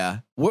head off. Yeah.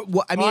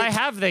 What, I mean, well, I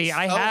have the so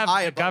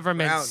high above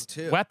government's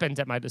ground, too. weapons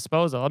at my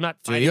disposal. I'm not.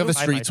 Do you have a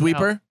fighting by street myself.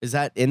 sweeper? Is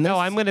that in this? No,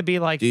 I'm gonna be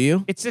like. Do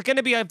you? It's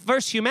gonna be a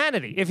versus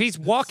humanity. If he's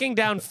walking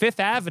down Fifth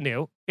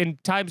Avenue in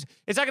times,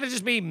 it's not gonna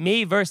just be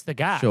me versus the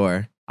guy.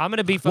 Sure. I'm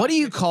gonna be. What do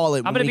you call it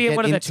I'm when gonna we be in get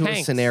one of the into a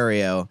tanks.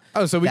 scenario?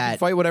 Oh, so we can that-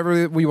 fight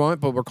whatever we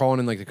want, but we're calling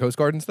in like the Coast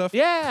Guard and stuff?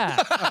 Yeah.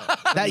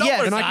 That, No, yeah,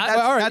 we're and not. that's-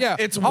 All right, that's-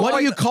 yeah. It's I'll what fight-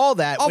 do you call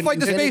that? I'll when fight you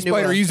the get space into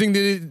spider a- using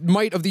the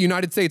might of the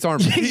United States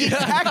Army.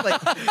 exactly.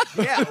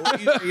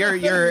 Yeah,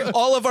 you're.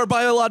 All of our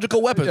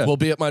biological weapons will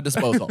be at my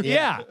disposal.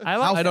 Yeah. I How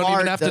like. I don't far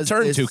even have to does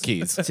turn this 2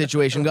 keys.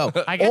 Situation go,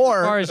 I guess as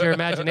far or as your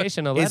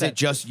imagination will let is it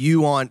just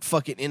you on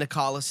fucking in a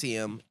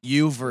coliseum,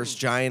 you versus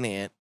giant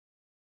ant?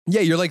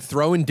 Yeah, you're like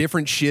throwing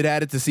different shit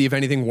at it to see if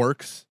anything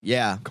works.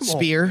 Yeah, Come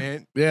spear. on,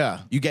 man. Yeah.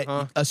 You get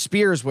Huh? a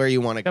spear is where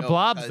you want to The go.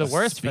 blob's the because-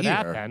 worst for that.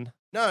 spear. Then.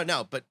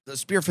 No, but the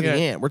spear for Yeah. the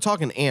ant. We're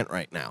talking ant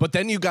right now. But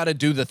then you got to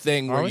do the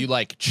thing Are where we? you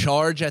like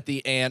charge at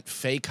the ant,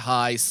 fake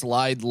high,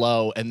 slide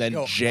low, and then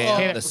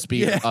jam oh, the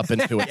spear up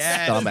into its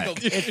Yes. stomach.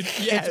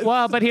 It's,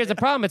 well, but here's the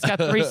problem. It's got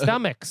 3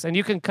 stomachs, and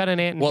you can cut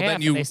an ant in Well, half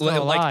then you and they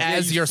still like alive.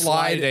 as you're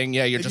sliding,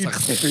 yeah, you're just like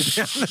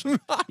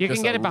You can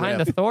just get a it behind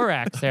rip. the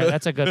thorax there.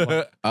 That's a good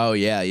one. oh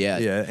yeah. Yeah,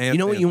 You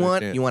know what you ant,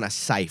 want? ant. You want a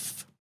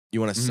scythe.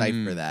 You want a scythe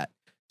for Mm. that,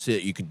 so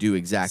that you could do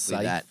exactly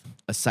Scythe? that.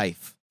 A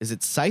scythe. Is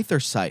it scythe or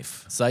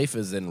scythe? Scythe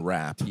is in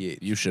rap. Yeah.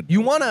 You should.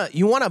 You wanna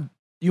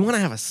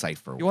have a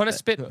cipher. You want to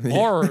spit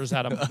horrors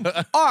at him.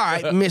 All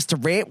right, Mr.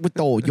 Rant, with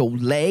all your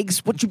legs,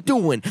 what you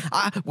doing?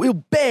 I will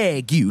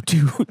beg you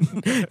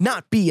to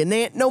not be an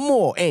ant no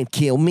more and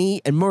kill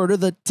me and murder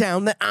the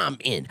town that I'm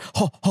in.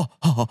 Ha, ha,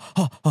 ha,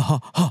 ha, ha,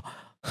 ha.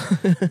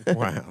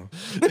 Wow.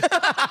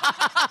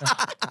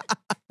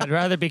 I'd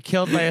rather be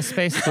killed by a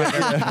space spider.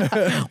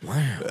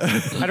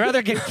 I'd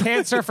rather get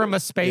cancer from a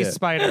space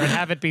spider and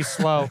have it be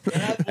slow.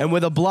 And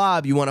with a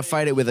blob, you want to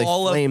fight it with a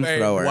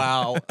flamethrower.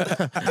 Wow.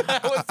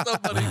 That was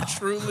somebody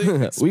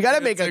truly. We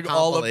gotta make a experiencing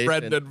all of compilation.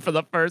 Brendan for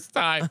the first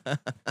time.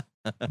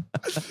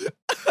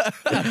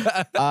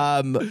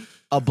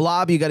 A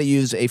blob, you got to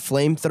use a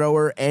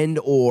flamethrower and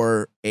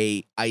or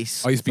a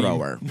ice beam.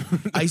 thrower.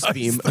 Ice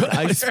beam.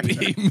 Ice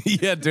beam.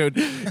 Yeah, dude.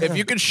 If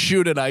you could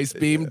shoot an ice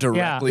beam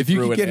directly If you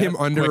through could get an him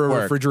ant, under quick a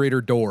work. refrigerator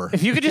door.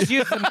 If you could just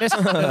use the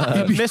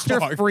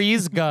Mr.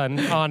 Freeze gun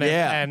on it,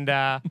 Yeah. and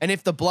And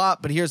if the blob,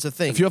 but here's the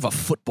thing. If you have a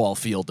football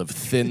field of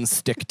thin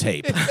stick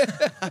tape, Do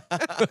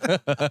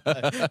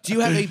you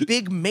have a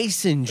big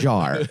mason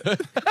jar?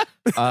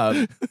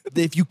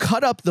 If you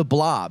cut up the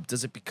blob,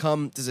 does it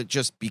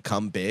just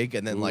become big?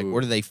 And then like,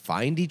 where do they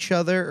find each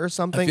other or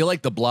something? I feel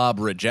like the blob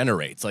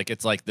regenerates. Like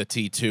it's like the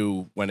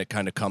T2 when it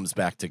kind of comes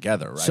back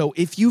together, right? So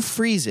if you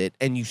freeze it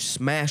and you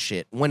smash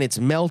it, when it's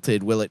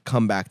melted, will it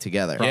come back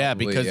together? yeah,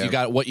 Probably, because yeah.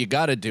 you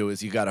got to do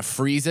is you got to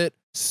freeze it,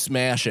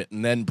 smash it,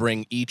 and then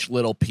bring each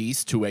little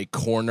piece to a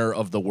corner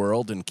of the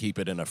world and keep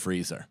it in a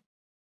freezer.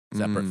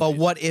 Separate. But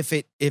what if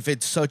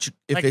it's such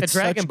Like the it's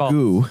Dragon such Ball.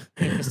 goo?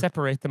 to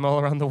separate them all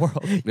around the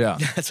world. Yeah.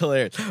 That's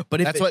hilarious. But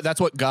if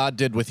That's what God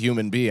did with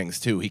human beings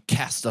too. He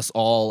cast us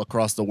all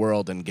across the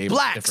world and gave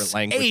Blacks, us different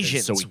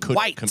languages so we Asians, couldn't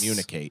whites.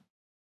 communicate.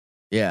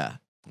 yeah,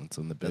 That's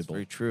in the that's Bible.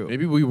 very true.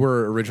 Maybe we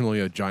were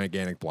originally a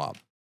gigantic blob.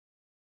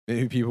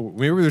 Maybe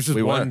there's just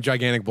We one were.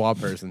 gigantic blob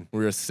person.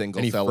 We're a single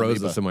And he cell froze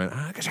amoeba. us and went,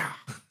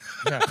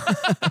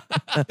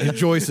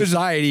 enjoy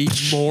society,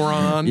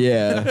 moron.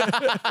 Yeah,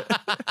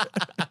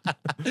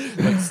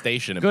 Like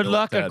station. in Good Bill and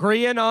luck Ted.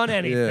 agreeing on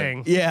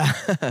anything. yeah.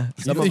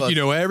 You Some of think us- you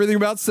know everything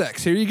about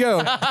sex. Here you go.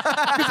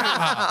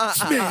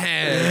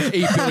 Smash.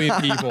 8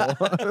 billion people.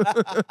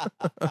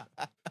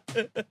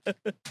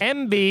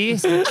 MB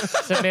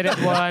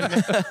submitted one.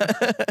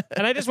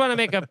 And I just want to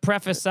make a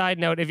preface side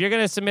note. If you're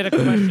going to submit a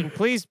question,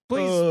 please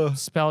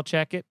spell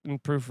check it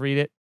and proofread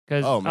it.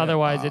 Because Oh, man.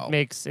 otherwise Wow. it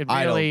makes it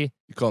I don't- really...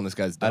 You calling this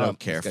guy's I dumb? don't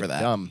care This for guy's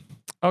that. Dumb.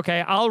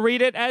 Okay, I'll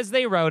read it as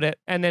they wrote it,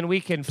 and then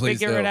we can Please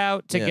figure do. it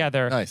out Yeah.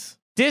 together. Nice.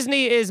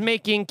 Disney is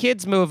making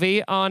kids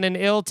movie on an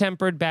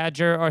ill-tempered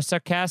badger or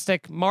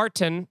sarcastic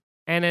marten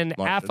and an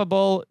Marten.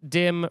 affable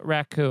dim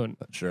raccoon.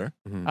 Sure.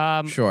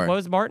 Sure. What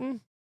was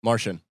Martin?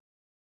 Martian.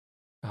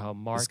 Oh,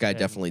 Martin. This guy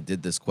definitely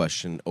did this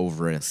question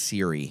over a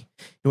Siri.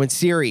 He went,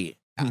 Siri.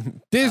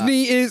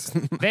 Disney is.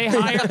 They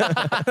hired.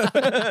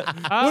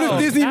 What if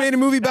Disney made a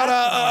movie about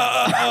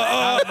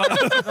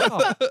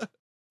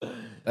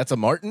That's a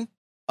Martin?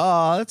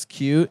 Oh, that's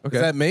cute. Okay.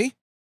 Is that me?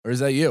 Or is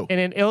that you? In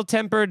an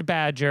ill-tempered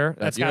badger.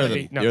 That's You're gotta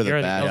the- be. No, you're the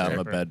you're badger. the Yeah, I'm a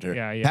ill-tempered. badger.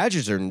 Yeah, yeah.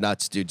 Badgers are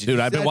nuts, dude. Did Dude,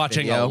 you I've see been that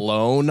watching video?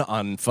 Alone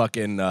on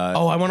fucking.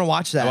 Oh, I want to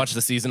watch that. I watched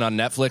the season on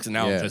Netflix, and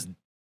now Yeah. I'm just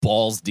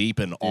balls deep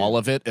in all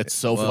of it. It's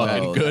so Whoa,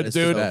 fucking that good, is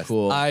dude. so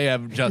cool. I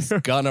am just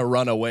gonna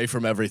run away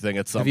from everything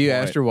at some Have you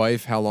point. asked your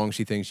wife how long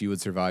she thinks you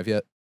would survive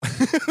yet?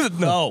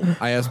 No.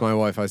 I asked my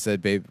wife, I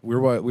said, babe, we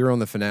were on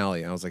the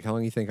finale. I was like, how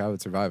long do you think I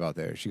would survive out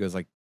there? She goes,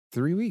 like,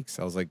 3 weeks.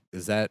 I was like,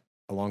 is that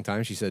a long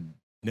time? She said,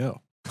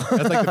 no.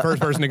 That's like the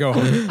first person to go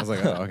home. I was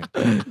like, oh,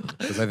 okay.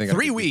 'Cause I think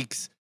 3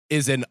 weeks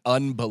is an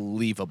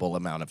unbelievable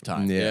amount of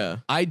time. Yeah.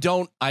 I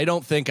don't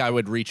think I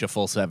would reach a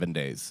full 7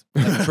 days.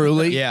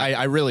 Truly, Yeah.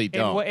 I really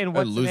don't. In I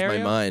what would lose scenario?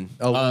 my mind.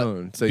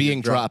 Alone. So being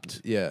you're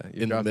dropped Yeah.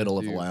 in the middle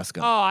of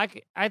Alaska. Oh,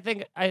 I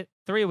think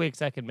 3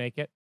 weeks I could make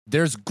it.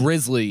 There's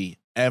grizzly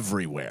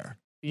everywhere.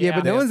 Yeah,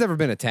 but no one's ever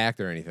been attacked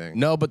or anything.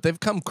 No, but they've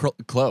come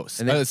close.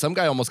 And they- Some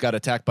guy almost got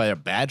attacked by a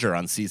badger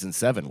on season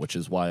 7, which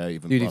is why I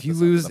even. Dude, brought if you this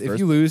up in lose the if first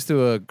you lose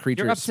to a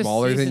creature You're up that's to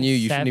smaller than season you,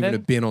 you shouldn't even 7?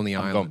 have been on the I'm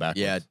island. going back.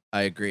 Yeah,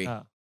 I agree.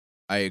 Oh.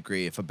 I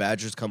agree. If a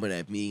badger's coming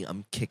at me,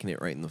 I'm kicking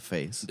it right in the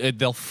face.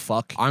 They'll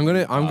fuck. I'm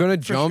gonna for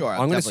jump. sure, I'm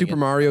gonna definitely Super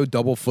Mario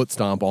double foot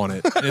stomp on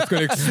it, and it's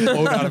gonna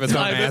explode out of its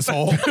own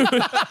asshole.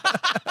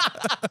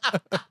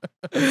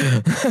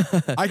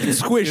 I can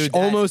squish Dude, that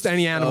almost is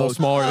any animal so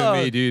smaller than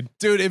tough. me, dude.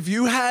 Dude, if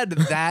you had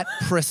that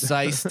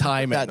precise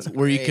timing That's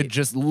where you great. could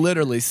just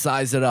literally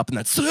size it up and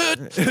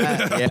then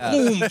Yeah.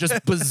 boom,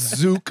 just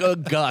bazooka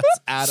guts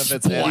out of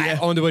its head.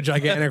 Splat onto a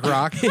gigantic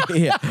rock.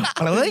 yeah.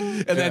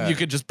 And then you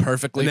could just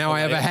perfectly Now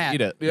I have a fillet it and hat.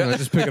 eat it. And I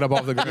just pick it up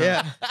off the ground.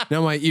 Yeah.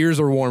 Now my ears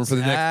are warm for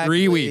the next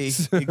 3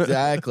 weeks.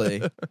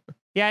 Exactly.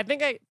 Yeah, I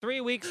think 3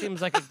 weeks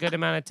seems like a good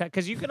amount of time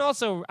because you can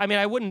also. I mean,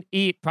 I wouldn't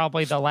eat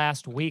probably the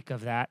last week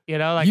of that. You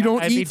know, like You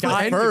don't I'd be eat for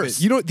dying. first.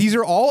 You don't. These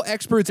are all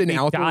experts in Be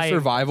outdoor dying from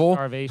survival,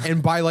 starvation.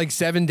 and by like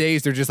 7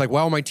 days, they're just like,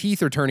 "Well, my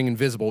teeth are turning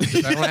invisible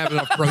because I don't have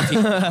enough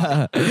protein.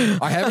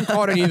 I haven't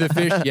caught any of the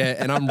fish yet,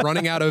 and I'm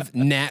running out of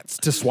gnats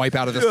to swipe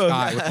out of the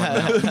sky." With my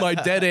mouth. My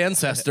dead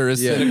ancestor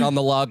is sitting on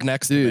the log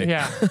next to me.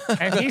 Yeah,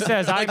 and he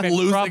says I'm Like in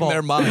losing trouble.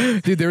 their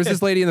mind. Dude, there was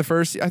this lady in the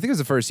first, I think it was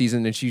the first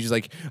season, and she's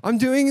like, "I'm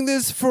doing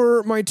this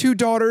for my 2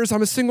 daughters.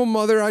 I'm a single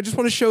mother. I just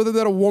want to show them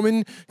that a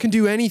woman can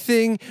do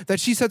anything that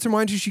she sets her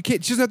mind to. She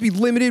doesn't have to be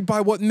limited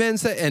by what men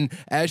say." And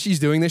as she's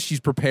doing this, she's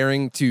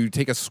preparing to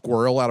take a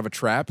squirrel out of a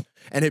trap,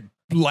 and it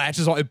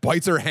latches on, it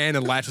bites her hand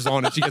and latches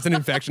on, and she gets an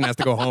infection and has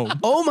to go home.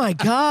 Oh my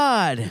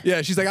God.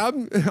 Yeah, she's like,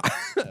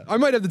 I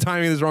might have the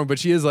timing of this wrong, but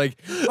she is like,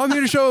 "I'm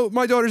here to show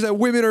my daughters that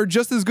women are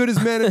just as good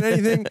as men at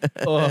anything."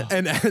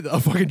 And a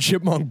fucking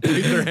chipmunk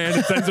bites her hand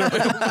and sends her.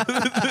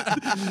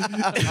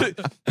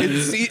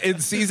 In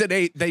season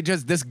 8,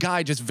 this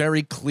guy just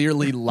very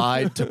clearly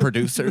lied to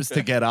producers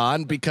to get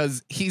on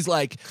because he's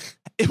like,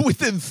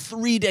 within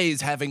 3 days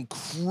having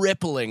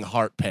crippling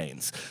heart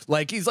pains.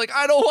 Like he's like,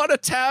 "I don't want to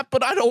tap,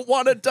 but I don't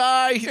want to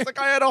die." He's like,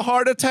 "I had a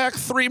heart attack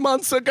 3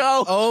 months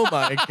ago." Oh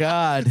my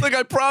God. Like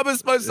I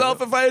promised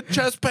myself if I had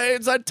chest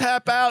pains, I'd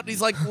tap out. And he's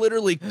like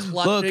literally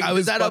clutching. Look, I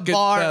was his at a fucking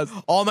bar. chest.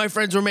 All my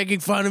friends were making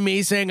fun of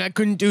me, saying I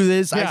couldn't do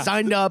this. Yeah. I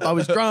signed up. I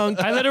was drunk.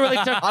 I literally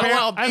took I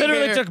don't wanna be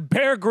here. took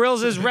Bear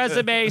Grylls'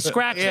 resume,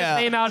 scratched Yeah.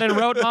 his name out, and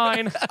wrote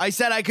mine. I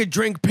said I could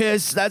drink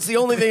piss. That's the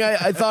only thing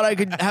I thought I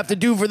could have to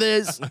do for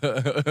this.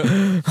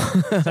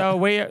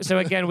 So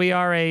again, we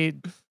are a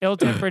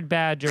ill-tempered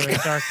badger, a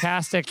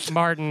sarcastic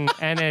martin,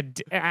 and an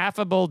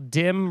affable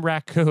dim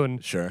raccoon.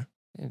 Sure.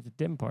 The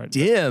dim part.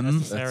 Dim.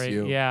 Necessary.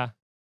 you. Yeah.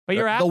 But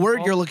you're The word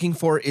affable. you're looking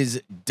for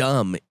is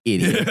dumb,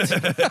 idiot.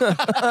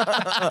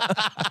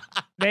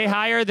 They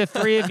hire the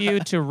 3 of you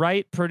to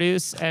write,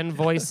 produce, and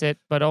voice it,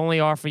 but only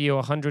offer you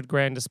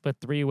 $100,000 to split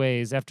 3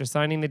 ways. After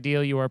signing the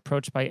deal, you are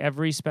approached by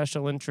every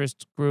special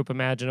interest group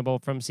imaginable,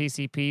 from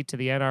CCP to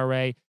the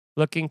NRA,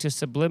 looking to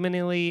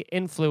subliminally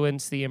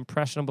influence the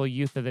impressionable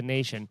youth of the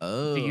nation.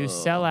 Oh. Do you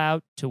sell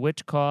out? To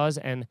which cause?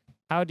 And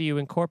how do you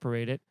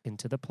incorporate it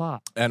into the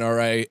plot?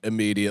 NRA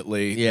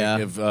immediately. Yeah.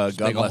 They give Just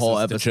gun make a whole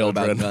lessons to episode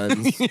about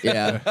children. guns.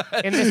 Yeah.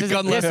 And this is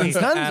Gun Disney. lessons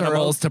to Guns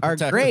animals to are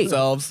protect great.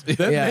 themselves.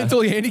 That Yeah.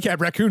 mentally handicapped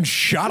raccoon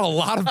shot a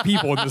lot of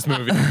people in this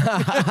movie.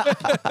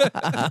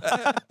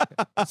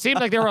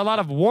 Seemed like there were a lot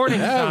of warning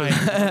signs.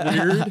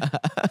 Weird.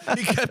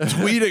 He kept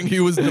tweeting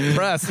he was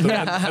depressed and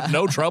had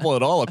no trouble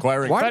at all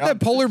acquiring Why did guns.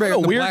 that polar bear? What a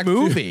in the weird black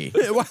movie.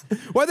 Suit?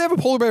 Why'd they have a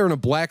polar bear in a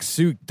black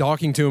suit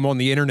talking to him on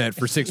the internet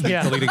for 6 weeks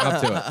Yeah. leading up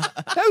to it?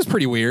 That was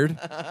pretty weird.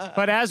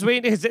 But as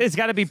it's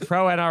got to be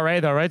pro NRA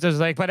though, right? So it's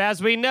like, but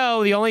as we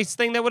know, the only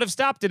thing that would have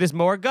stopped it is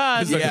more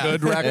guns. He's a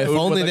good raccoon If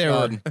only with a there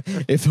were, gun.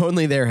 if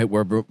only there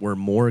were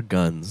more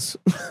guns.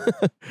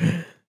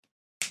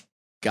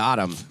 Got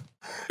him.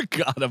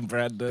 Got him,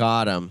 Brandon.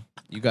 Got him.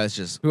 You guys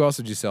just Who else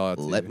did you sell out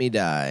to? let me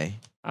die.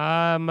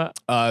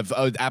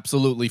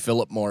 Absolutely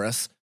Philip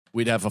Morris.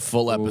 We'd have a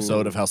full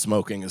episode of how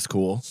smoking is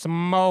cool.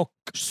 Smoke.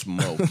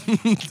 Smoke.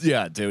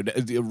 Yeah, dude.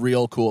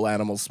 Real cool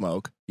animal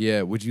smoke.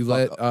 Yeah, would you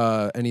let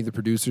any of the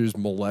producers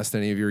molest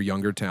any of your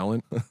younger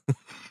talent?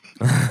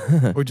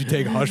 Would you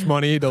take hush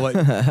money to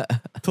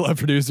let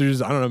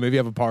producers, I don't know, maybe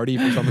have a party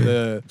for some of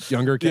the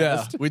younger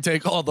cast? Yeah. We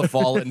take all the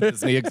fallen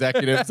Disney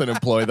executives and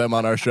employ them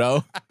on our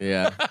show.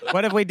 Yeah.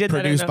 What if we did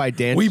Produced that? by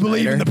Dan We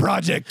believe in Schneider. the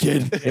project,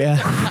 kid.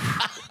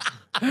 Yeah.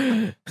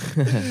 You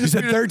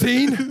said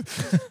 13?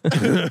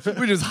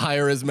 We just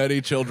hire as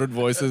many children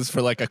voices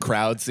for like a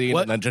crowd scene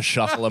and then just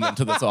shuffle them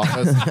into this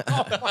office.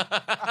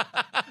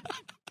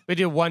 We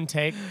do one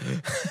take.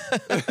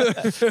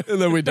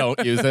 And then we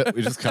don't use it.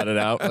 We just cut it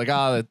out. Like,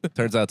 it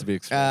turns out to be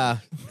extreme.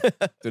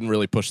 Didn't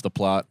really push the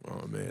plot.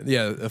 Oh, man.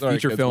 Yeah, a Sorry,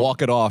 feature kids, film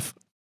walk it off.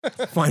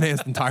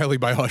 financed entirely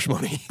by hush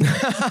money.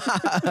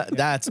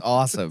 That's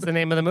awesome. That's the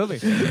name of the movie.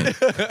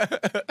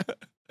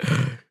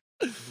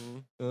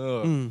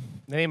 Mm.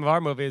 The name of our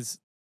movie is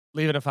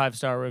Leave It a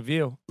 5-star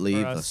review.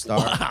 Leave for a us. star.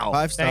 Wow.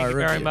 5-star Thank you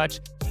very review. much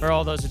for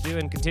all those who do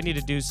and continue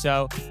to do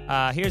so.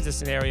 Here's the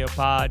scenario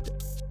pod.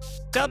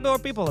 Tell more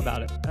people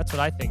about it. That's what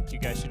I think you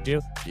guys should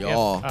do.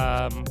 Y'all.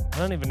 I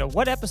don't even know.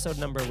 What episode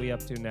number are we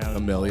up to now?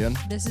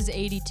 1,000,000. This is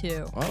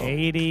 82. Oh.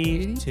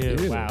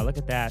 82. Wow, look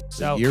at that.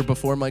 So A year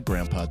before my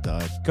grandpa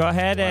died. go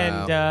ahead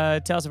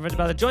and tell some friends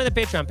about it. Join the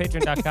Patreon,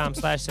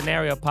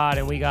 patreon.com/scenario pod,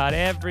 and we got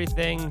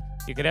everything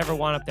you could ever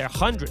want up there.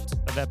 Hundreds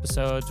of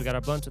episodes. We got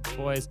our Blunts with the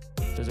Boys.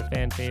 Those are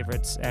fan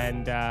favorites.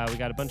 And we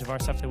got a bunch of our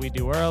stuff that we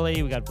do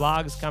early. We got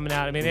vlogs coming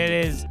out. I mean, it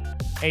is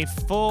a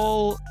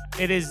full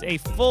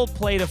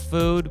plate of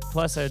food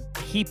plus a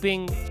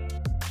heaping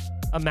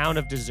amount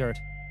of dessert.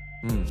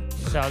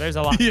 So there's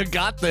a lot. You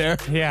got there.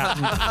 Yeah.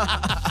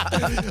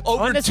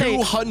 Over wanted to say-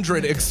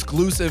 200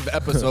 exclusive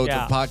episodes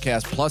Yeah. of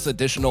podcasts plus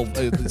additional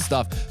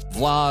stuff.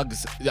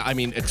 vlogs. I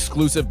mean,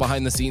 exclusive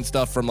behind the scenes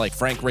stuff from like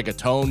Frank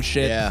Rigatone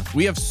shit. Yeah.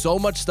 We have so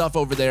much stuff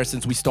over there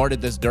since we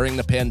started this during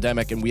the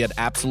pandemic, and we had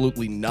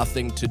absolutely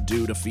nothing to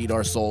do to feed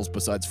our souls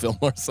besides film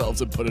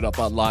ourselves and put it up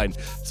online.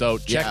 So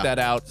check Yeah. that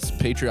out. It's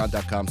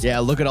patreon.com. Yeah,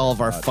 look at all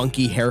of our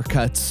funky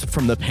haircuts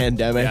from the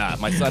pandemic. Yeah,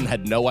 my son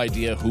had no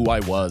idea who I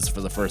was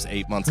for the first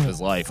 8 months of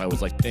his life. I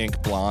was like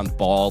pink, blonde,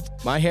 bald.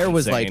 My hair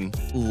was Insane.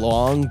 like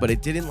long, but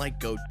it didn't like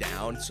go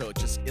down, so it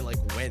like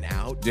went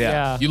out.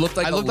 Yeah. You looked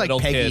like I a looked like little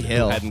Peggy kid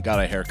Hill. who hadn't got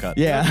a haircut.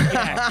 Yeah.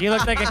 Yeah, you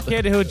look like a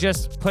kid who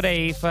just put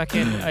a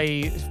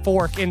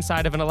fork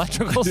inside of an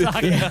electrical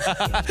socket.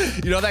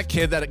 You know that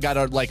kid that got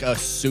a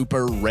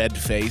super red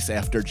face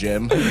after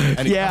gym?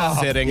 And he Yeah. was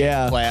sitting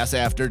Yeah. in class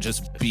after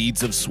just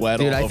beads of sweat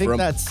Dude, all I over think him.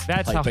 That's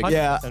Like,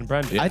 100%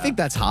 Brendan. I think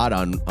that's hot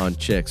on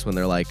chicks when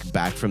they're like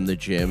back from the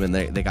gym and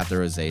they got the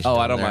rosacea. Oh,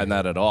 I on don't there. mind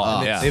that at all.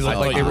 Oh, Yeah, they look I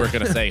like thought you were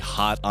going to say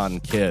hot on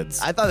kids.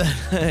 I thought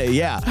that,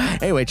 yeah.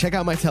 Anyway, check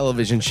out my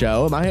television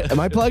show. Am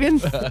I plugging?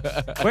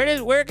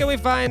 Where can we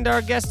find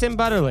our guest Tim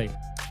Butterly?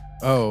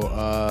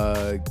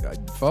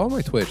 Follow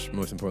my Twitch,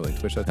 most importantly.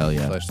 Hell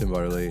yeah. Twitch.tv/Tim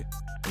Butterly.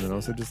 And then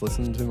also just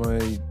listen to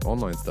my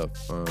online stuff.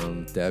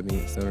 Dad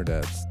Meet Stoner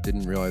Dads.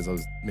 Didn't realize I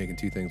was making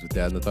two things with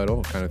dad in the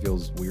title. Kind of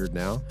feels weird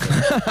now.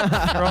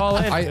 We're all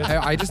in.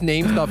 I just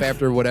name stuff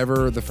after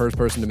whatever the first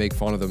person to make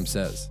fun of them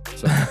says.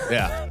 So,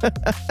 Yeah.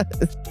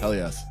 Hell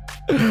yes.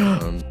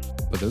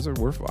 but those are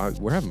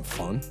we're having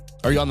fun.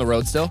 Are you on the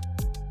road still?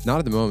 Not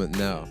at the moment,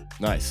 no.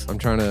 Nice. I'm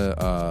trying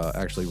to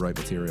actually write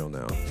material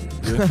now.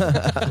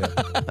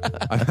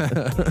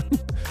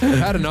 I've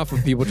had enough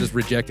of people just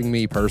rejecting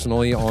me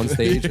personally on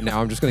stage, and now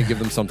I'm just going to give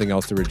them something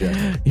else to reject.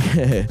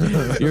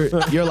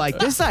 You're like,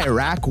 this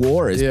Iraq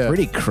war is Yeah.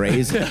 pretty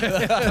crazy.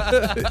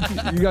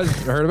 You guys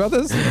heard about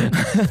this?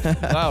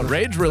 Wow,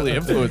 rage really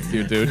influenced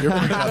you, dude.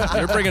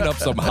 You're bringing up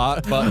some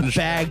hot button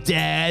shit.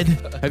 Baghdad.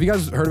 Have you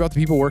guys heard about the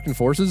people working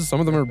forces? Some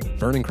of them are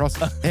burning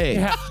crosses. Hey,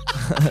 Yeah.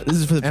 this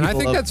is for the people And I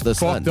think of that's the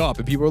fucked sun. up.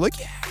 And people are like,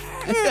 yeah.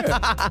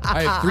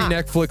 I have 3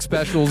 Netflix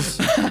specials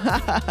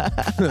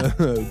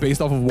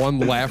based off of one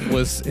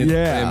laughless Instagram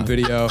Yeah.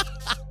 video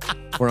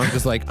where I'm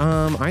just like,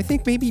 I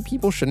think maybe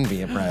people shouldn't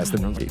be impressed.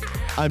 And I'm like,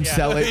 I'm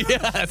selling.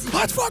 Yes.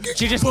 let's fucking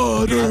She just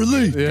I'm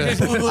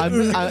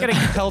getting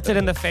pelted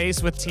in the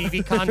face with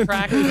TV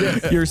contract.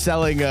 You're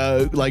selling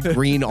like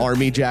green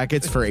army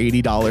jackets for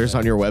 $80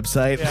 on your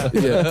website.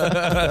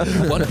 Yeah.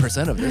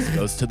 1% of this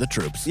goes to the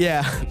troops.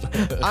 Yeah.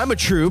 I'm a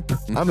troop.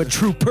 I'm a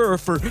trooper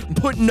for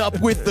putting up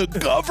with the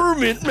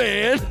government,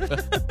 man.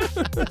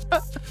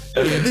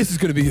 Yeah, this is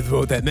going to be the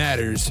vote that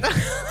matters.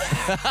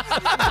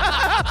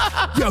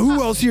 Yeah,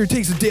 who else here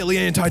takes a daily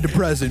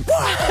antidepressant?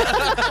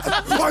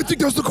 I think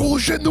that's the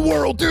coolest shit in the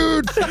world,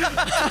 dude.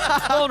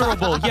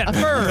 Vulnerable yet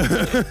firm.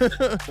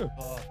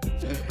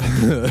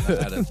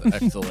 That is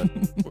excellent.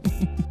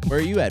 Where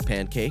are you at,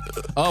 Pancake?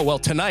 Oh, well,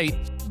 tonight,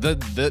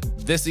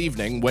 this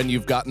evening, when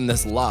you've gotten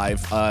this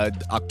live,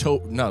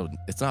 October, no,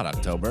 it's not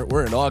October.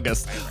 We're in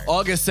August.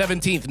 August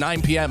 17th,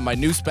 9 p.m., my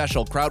new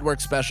special,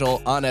 Crowdwork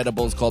special on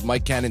Edibles called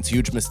Mike Cannon's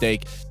Huge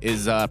Mistake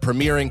is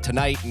premiering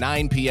tonight,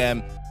 9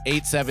 p.m.,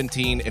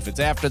 8/17. If it's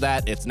after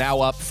that, it's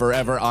now up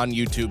forever on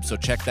YouTube, so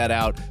check that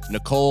out.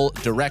 Nicole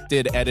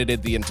directed,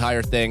 edited the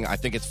entire thing. I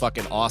think it's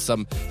fucking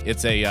awesome.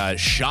 It's a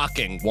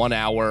shocking 1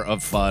 hour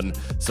of fun.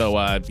 So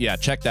yeah,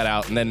 check that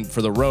out. And then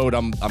for the road,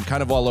 I'm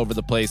kind of all over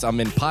the place. I'm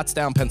in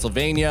Pottstown,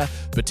 Pennsylvania,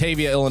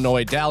 Batavia,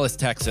 Illinois, Dallas,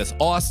 Texas,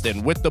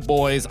 Austin with the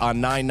boys on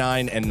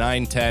 9/9 and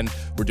 9/10.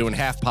 We're doing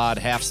half pod,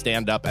 half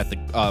stand up at the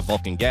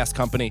Vulcan Gas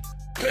Company.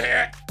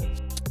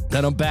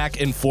 Then I'm back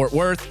in Fort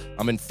Worth.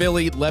 I'm in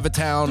Philly,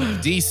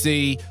 Levittown,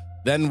 D.C.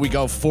 Then we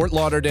go Fort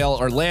Lauderdale,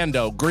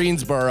 Orlando,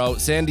 Greensboro,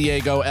 San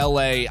Diego,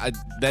 L.A.,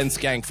 then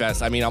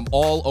Skankfest. I mean, I'm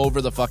all over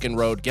the fucking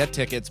road. Get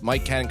tickets,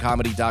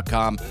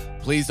 MikeCannonComedy.com.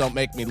 Please don't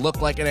make me look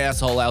like an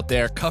asshole out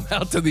there. Come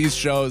out to these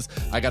shows.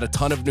 I got a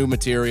ton of new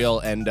material,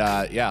 and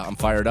yeah, I'm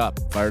fired up.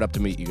 Fired up to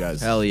meet you guys.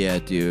 Hell yeah,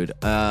 dude.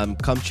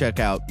 Come check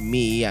out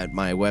me at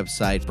my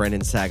website,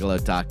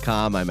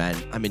 BrandonSagalo.com.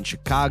 I'm in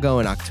Chicago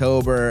in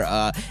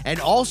October. And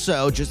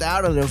also, just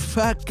out of the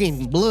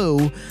fucking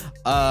blue,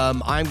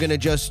 I'm going to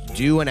just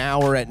do an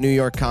hour at New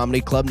York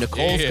Comedy Club.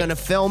 Nicole's going to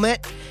film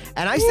it.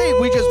 And I say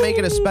we just make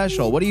it a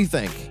special. What do you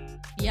think?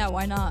 Yeah,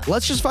 why not?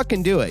 Let's just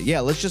fucking do it.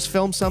 Yeah, let's just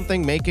film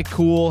something, make it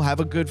cool, have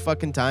a good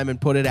fucking time,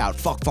 and put it out.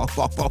 Fuck.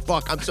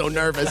 I'm so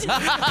nervous.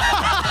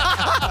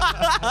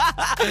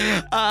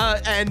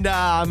 And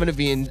I'm going to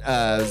be in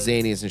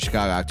Zanies in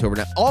Chicago, October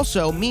 9th.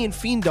 Also, me and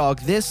Fiend Dog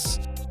this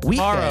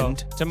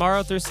weekend.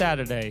 Tomorrow through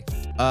Saturday.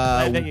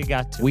 Glad that you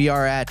got to. We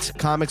are at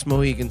Comics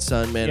Mohegan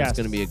Sun, man. Yes. It's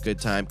going to be a good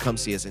time. Come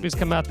see us. Please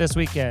come out this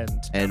weekend.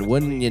 And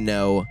wouldn't you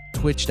know,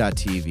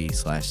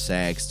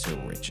 twitch.tv/sags to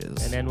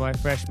riches. And NY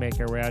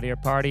Freshmaker. We're out here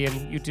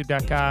partying.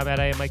 YouTube.com at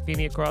I am Mike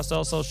Feeney across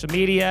all social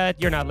media.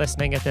 You're not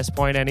listening at this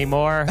point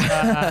anymore.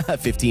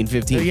 15.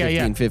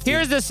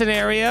 Here's the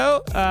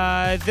scenario.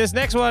 This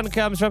next one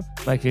comes from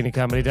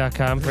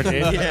MikeFeeneyComedy.com for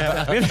Dave.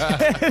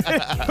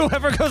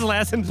 Whoever goes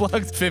last and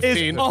plugs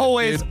 15.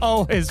 is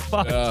always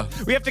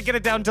fucked. We have to get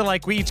it down to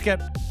like we each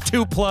get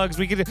 2 plugs.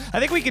 I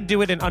think we could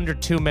do it in under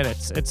 2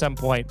 minutes at some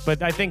point.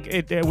 But I think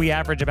we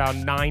average about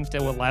 9 to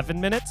 11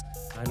 minutes.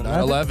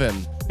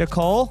 11.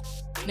 Nicole.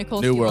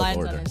 Nicole New C. World Lyons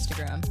Order. on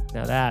Instagram.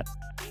 Now that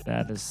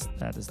is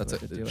That's the way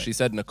to do it. it. She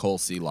said Nicole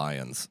C.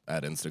 Lyons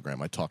at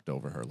Instagram. I talked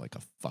over her like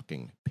a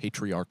fucking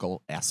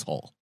patriarchal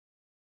asshole.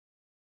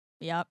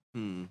 Yep.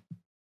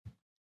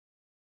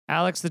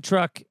 Alex the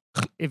Truck.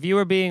 If you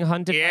were being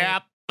hunted,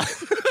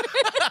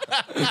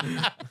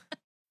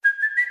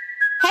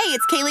 Hey,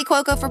 it's Kaylee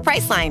Cuoco for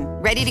Priceline.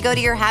 Ready to go to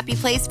your happy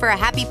place for a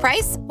happy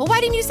price? Well, why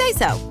didn't you say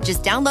so?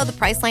 Just download the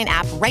Priceline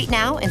app right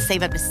now and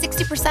save up to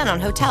 60% on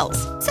hotels.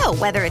 So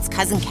whether it's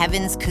Cousin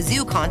Kevin's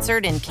Kazoo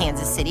Concert in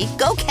Kansas City,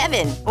 go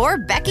Kevin, or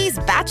Becky's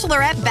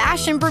Bachelorette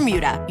Bash in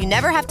Bermuda, you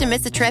never have to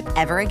miss a trip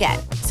ever again.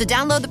 So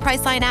download the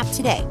Priceline app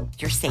today.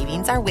 Your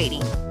savings are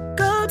waiting.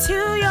 Go to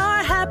your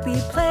happy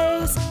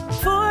place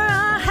for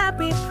a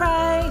happy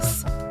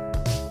price.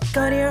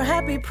 Go to your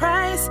happy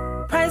price,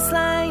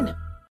 Priceline.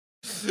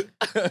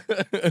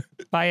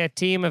 by a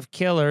team of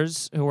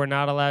killers who were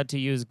not allowed to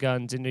use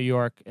guns in New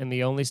York, and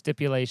the only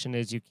stipulation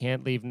is you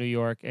can't leave New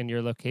York and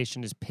your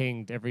location is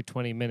pinged every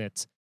 20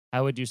 minutes.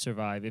 How would you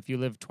survive? If you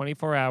live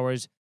 24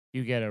 hours,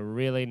 you get a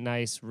really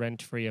nice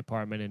rent-free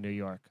apartment in New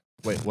York.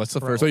 Wait, what's the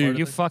Bro, first So part?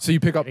 you of it? so you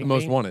pick up the kidding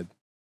most me? wanted.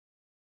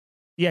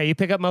 Yeah, you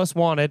pick up most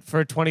wanted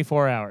for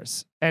 24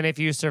 hours. And if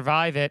you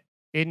survive it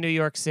in New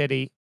York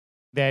City,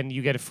 then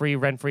you get a free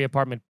rent-free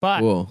apartment. But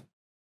Cool.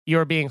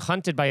 you're being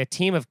hunted by a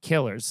team of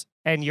killers,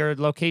 and your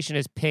location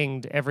is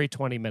pinged every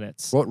 20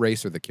 minutes. What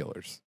race are the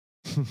killers?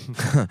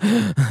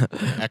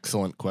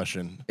 Excellent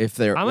question. If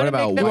they're, I'm what gonna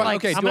about make them white? like,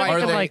 okay, I'm do gonna I- make Are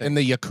them they like in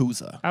the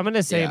Yakuza? I'm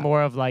gonna say Yeah.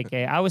 more of like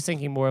a. I was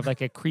thinking more of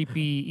like a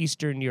creepy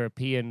Eastern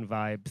European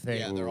vibe thing.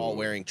 Yeah, they're all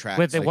wearing tracks.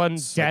 with the like, one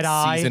dead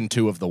eye, Season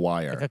 2 of The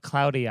Wire. like a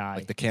cloudy eye.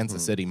 Like the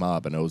Kansas City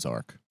mob in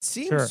Ozark.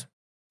 Seems, Sure.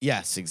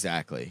 Yes,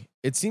 exactly.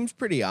 It seems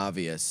pretty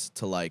obvious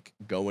to like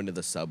go into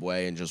the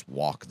subway and just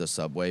walk the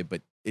subway,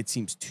 but it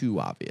seems too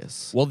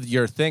obvious. Well,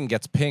 your thing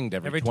gets pinged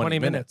every, every 20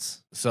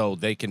 minutes. So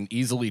they can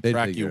easily They'd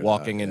track figure you it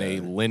walking out, in a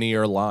yeah.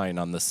 linear line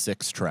on the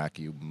 6 track,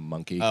 you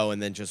monkey. Oh,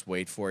 and then just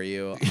wait for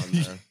you on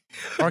the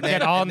Or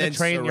get on the and then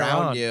train you're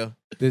surround on. you.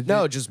 Did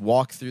No, just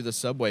walk through the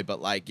subway,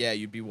 but like, yeah,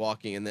 you'd be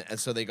walking, and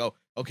so they go,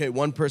 okay,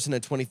 one person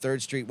at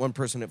 23rd Street, one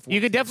person at 4th You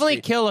could definitely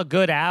Street. kill a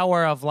good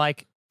hour of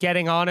like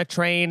getting on a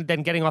train,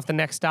 then getting off the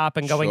next stop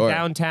and going Sure.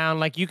 downtown.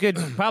 Like you could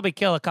probably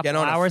kill a couple Get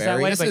on a hours that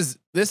ferry. way.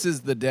 This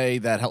is the day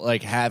that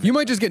like have You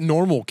might just get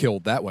normal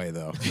killed that way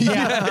though. has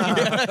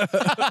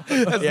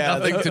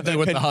nothing to do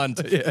with the hunt.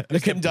 The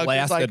conductor's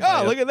Blasted like,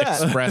 by oh, look an at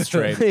that. express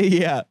train.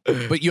 Yeah.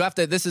 But you have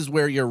to. This is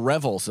where your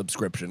Revel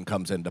subscription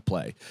comes into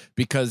play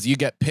because you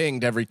get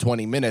pinged every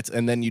 20 minutes,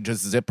 and then you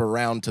just zip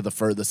around to the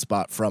furthest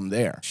spot from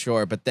there.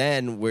 Sure, but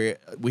then we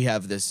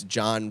have this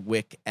John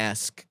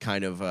Wick-esque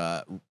kind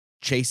of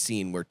chase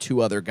scene where two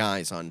other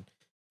guys on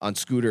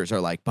scooters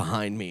are like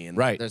behind me, and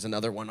Right. there's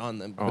another one on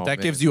them. Oh, But that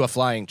man. gives you a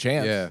flying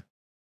chance. Yeah.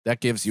 That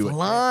gives you a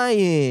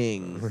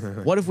Flying.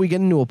 What if we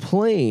get into a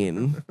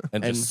plane?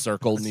 and and- just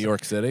circle New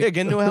York City. Yeah,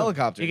 get into a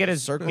helicopter. you get a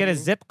Circle. get a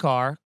zip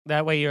car.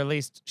 That way you're at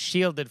least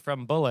shielded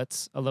from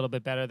bullets a little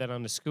bit better than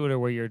on a scooter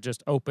where you're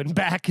just open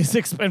back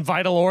and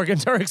vital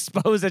organs are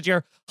exposed as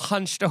you're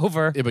hunched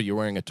over. Yeah, but you're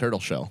wearing a turtle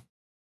shell.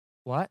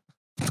 What?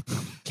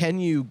 Can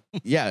you?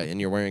 Yeah,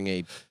 and you're wearing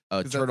a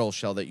that- turtle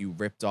shell that you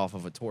ripped off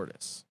of a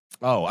tortoise.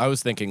 Oh, I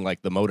was thinking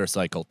like the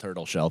motorcycle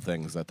turtle shell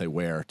things that they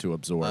wear to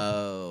absorb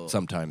Oh,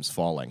 sometimes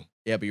falling.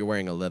 yeah, but you're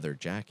wearing a leather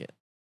jacket.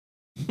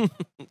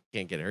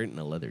 Can't get hurt in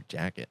a leather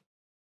jacket.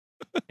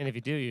 And if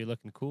you do, you're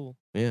looking cool.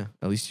 Yeah,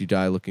 at least you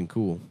die looking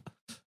cool.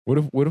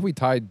 What if we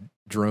tied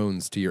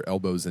drones to your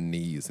elbows and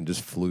knees and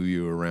just flew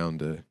you around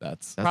to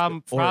That's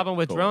Problem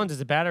with cool. drones is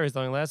the batteries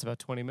only last about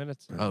 20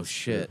 minutes. Oh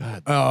shit.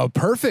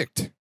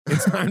 perfect.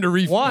 It's time to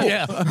refuel. What?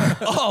 Yeah.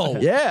 Oh.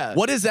 Yeah.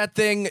 What is that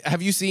thing?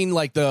 Have you seen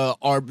like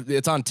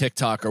it's on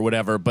TikTok or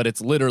whatever, but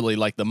it's literally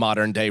like the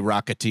modern day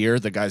Rocketeer.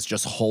 The guy's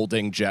just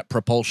holding jet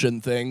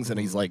propulsion things and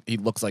he's like, he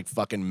looks like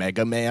fucking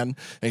Mega Man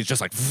and he's just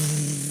like,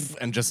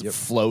 and just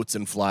floats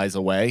and flies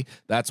away.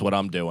 That's what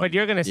I'm doing. But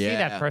you're going to see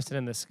Yeah. that person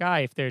in the sky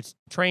if there's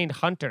trained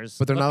hunters.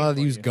 But they're not looking allowed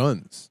to for use you.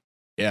 guns.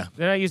 Yeah.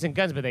 They're not using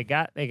guns, but they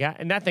got,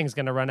 and that thing's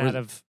going to run out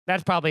of,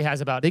 that probably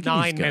has about They can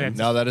use 9 guns. minutes.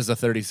 No, that is a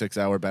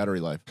 36-hour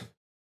battery life.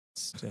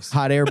 It's just-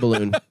 Hot air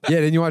balloon. Yeah,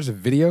 didn't you watch the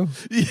video?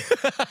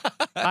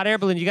 hot air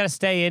balloon, you got to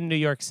stay in New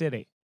York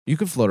City. You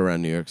could float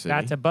around New York City.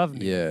 That's above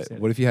New Yeah. York City.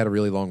 What if you had a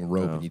really long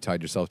rope Oh. and you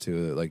tied yourself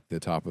to like the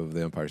top of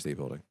the Empire State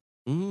Building?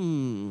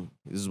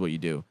 This is what you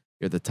do.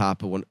 You're at the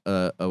top of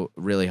a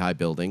really high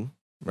building,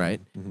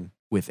 right? Mhm.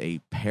 With a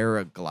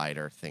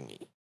paraglider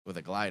thingy. with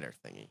a glider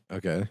thingy.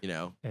 Okay. You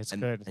know, It's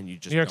and, good. And you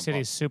just New York jump City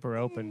up. is super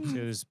open. So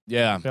there's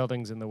Yeah.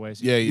 buildings in the way.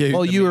 So Yeah.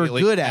 Well, you were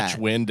immediately good catch at-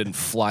 wind and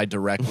fly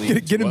directly.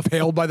 Get into a-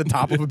 impaled by the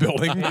top of a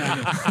building.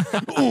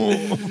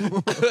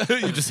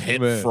 You just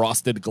hit Man.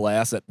 frosted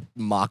glass at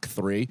Mach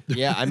 3.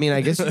 Yeah, I mean,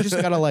 I guess you just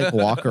gotta like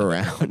walk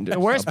around. the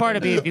worst part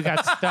would be if you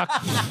got stuck.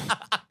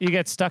 You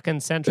get stuck in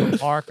Central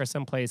Park or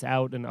someplace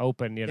out and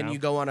open. You know. Can you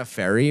go on a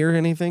ferry or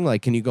anything?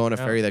 Like, can you go on a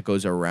No. ferry that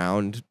goes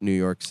around New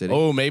York City?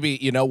 Oh, maybe,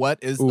 you know what?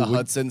 Is Ooh, the would-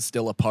 Hudson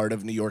still a part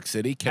of New York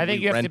City? Can I think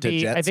we you have to rent a be.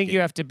 jet I think ski? you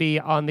have to be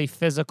on the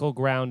physical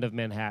ground of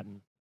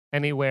Manhattan,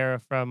 anywhere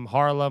from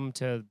Harlem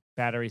to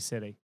Battery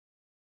City.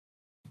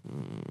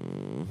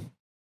 Mm,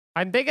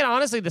 I'm thinking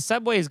honestly, the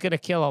subway is going to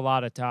kill a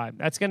lot of time.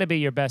 That's going to be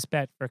your best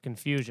bet for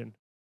confusion.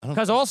 I don't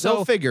Because they'll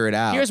also, figure it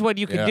out. here's what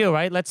you can Yeah. do,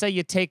 right? Let's say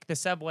you take the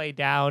subway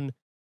down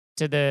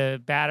to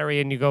the Battery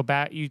and you go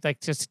back. You like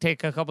just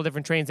take a couple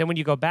different trains. Then when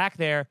you go back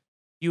there,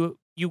 you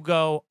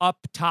go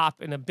up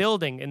top in a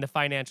building in the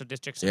financial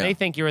district. So Yeah. they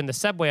think you're in the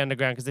subway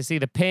underground because they see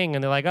the ping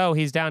and they're like, oh,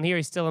 he's down here.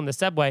 He's still in the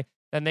subway.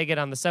 Then they get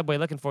on the subway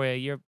looking for you.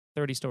 You're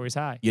 30 stories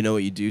high. You know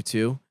what you do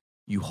too?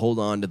 You hold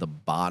on to the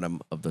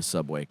bottom of the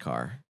subway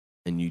car.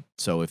 And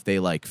so if they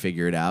like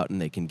figure it out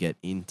and they can get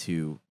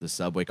into the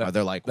subway car,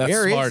 they're like, That's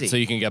where is smart, he? so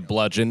you can get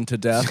bludgeoned to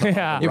death.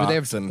 Yeah. Yeah, but they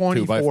have Rocks and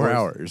 24 2x4s.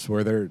 hours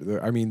where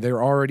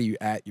they're already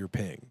at your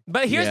ping.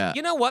 But here's, Yeah.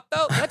 you know what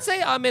though? Let's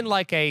say I'm in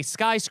like a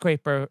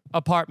skyscraper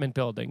apartment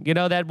building. You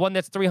know that one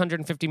that's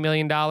 $350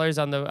 million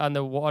on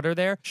the water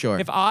there. Sure.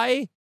 If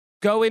I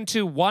go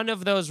into one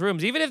of those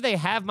rooms, even if they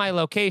have my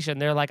location,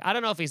 they're like, I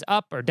don't know if he's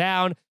up or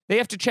down. They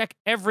have to check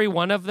every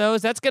one of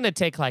those. That's going to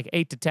take like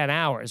 8 to 10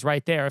 hours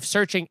right there of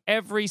searching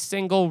every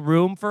single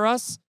room for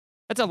us.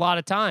 That's a lot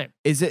of time.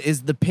 Is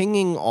the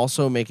pinging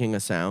also making a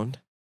sound?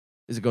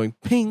 Is it going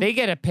ping? They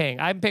get a ping.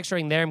 I'm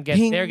picturing them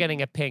Ping. they're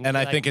getting a ping. And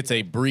I Like, think it's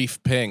a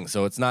brief ping,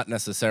 so it's not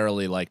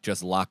necessarily like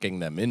just locking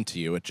them into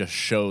you. It just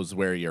shows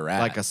where you're at.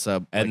 like a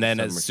sub. and like a then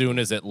as submarine. soon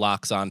as it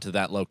locks onto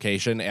that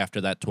location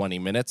after that 20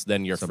 minutes,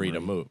 then you're free to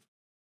Submarine. move.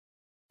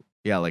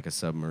 Yeah, like a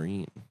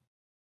submarine.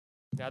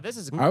 now this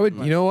is. I would,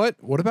 you know what?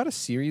 What about a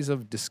series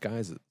of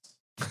disguises?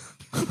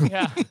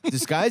 Yeah.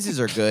 Disguises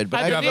are good,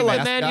 but I I believe feel the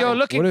like man you're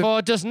looking What if-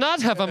 for does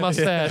not have a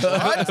mustache.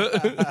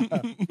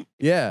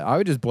 Yeah, I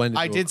would just blend.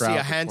 I into did see crowd a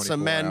for handsome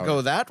 24 man hours.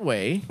 go that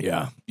way.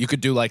 Yeah. You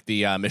could do like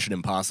the Mission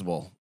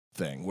Impossible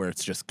thing where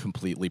it's just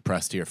completely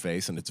pressed to your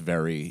face and it's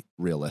very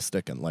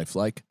realistic and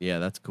lifelike. Yeah,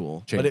 that's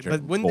cool. Change your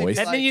wouldn't they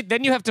voice. be And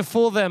then you have to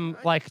fool them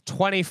like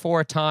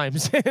 24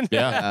 times.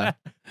 Yeah.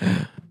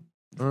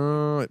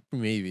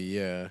 Maybe,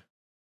 yeah.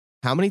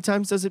 How many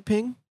times does it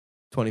ping?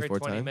 Every 24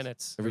 20 times.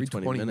 minutes Every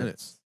 20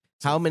 minutes.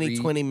 So How many 3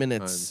 20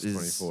 minutes times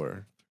is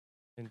 24?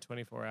 in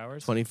 24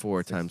 hours.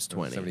 24 times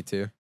 20?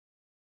 72.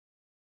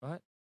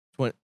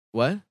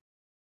 What?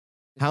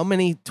 How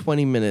many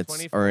 20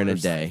 minutes are in a 24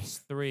 day?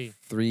 times 3.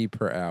 3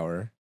 per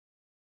hour.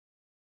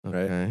 Right.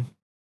 Okay.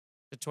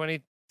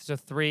 So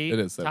 3 It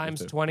is times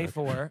 72.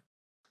 24.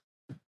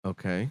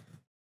 Okay.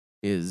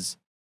 Is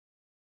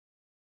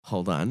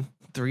hold on.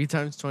 3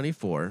 times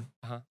 24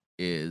 Uh-huh.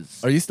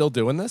 is Are you still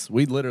doing this?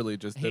 We literally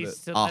just did He's it.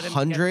 still let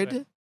him get to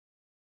it.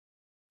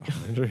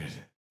 100?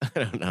 I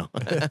don't know.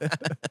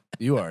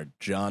 You are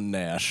John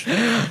Nash.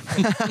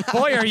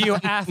 Boy, are you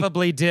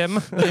affably dim.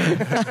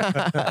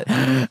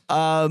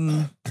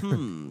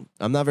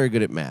 I'm not very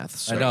good at math.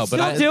 So. I know,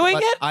 but Still doing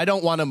but it? I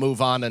don't want to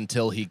move on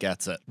until he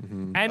gets it.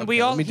 Mhm. And Okay,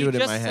 we let all me do he it in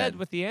just my said head.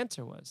 what the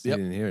answer was. You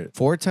didn't hear it.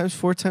 4 times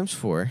 4 times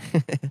 4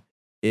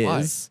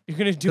 is You're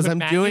gonna do because it I'm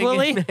manually?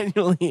 doing it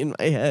manually in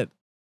my head.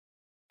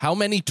 How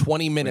many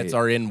 20 minutes Wait.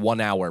 are in 1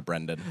 hour,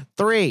 Brendan?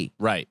 3,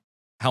 Right.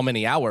 How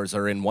many hours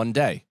are in one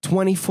day?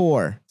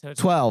 24, So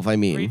it's 12. I 3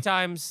 mean,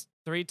 times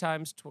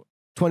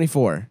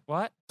 24,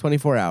 what?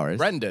 24 hours.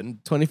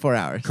 Brendan 24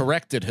 hours.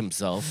 corrected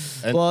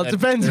himself. and Well, it said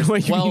depends there's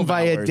what you mean 12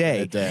 by a hours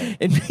in day.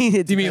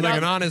 It Do you mean like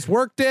an honest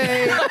work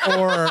day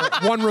or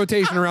one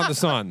rotation around the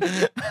sun?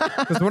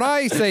 Because when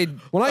I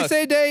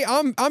say day,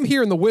 I'm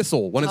hearing the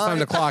whistle when it's time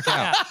to clock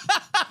out.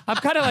 I'm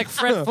kind of like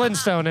Fred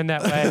Flintstone in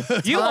that way.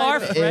 You are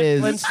Time Fred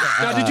is, Flintstone.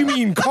 Now, did you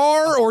mean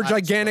car or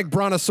gigantic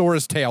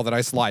brontosaurus tail that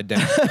I slide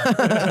down?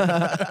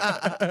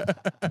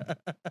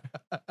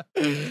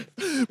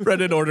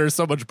 Brendan orders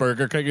so much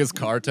Burger King his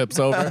car tips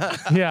over.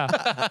 Yeah.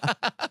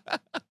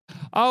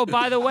 Oh,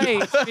 by the way,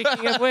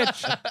 speaking of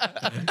which,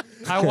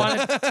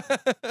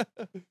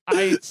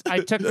 I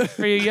took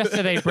for you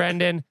yesterday,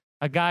 Brendan.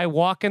 A guy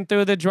walking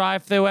through the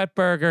drive-thru at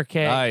Burger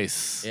King.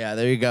 Nice. Yeah,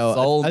 there you go.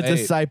 Soul A mate.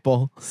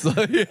 disciple.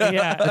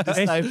 Yeah, A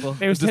disciple.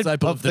 They said-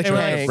 disciple of the they were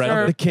king. like, Brendan.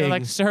 sir, The king. they're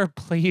like, sir,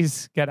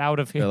 please get out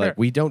of here. They're like,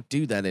 we don't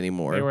do that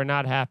anymore. They were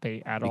not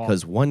happy at all.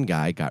 because one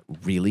guy got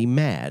really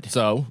mad.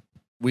 So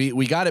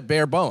we got it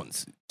bare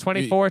bones.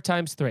 24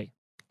 times 3.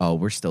 Oh,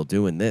 we're still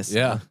doing this.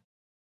 Yeah.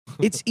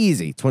 It's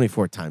easy.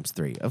 24 times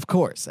 3. Of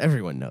course.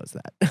 Everyone knows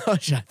that. I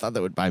thought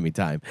that would buy me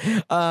time.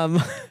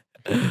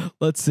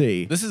 Let's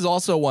see. This is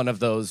also one of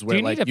those where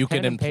you need like a you can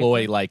pen and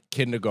employ paper? like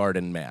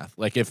kindergarten math.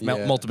 Like if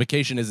Yeah.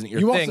 multiplication isn't your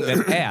You thing, also-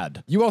 then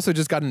add. You also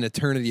just got an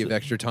eternity of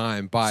extra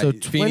time by So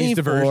Feeney's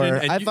 24. diversion.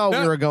 and I you- thought we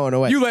no, were going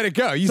away. You let it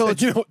go. You So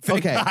said, you know,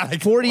 thank okay, God I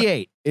got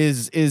 48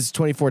 is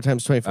 24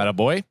 times 24. Atta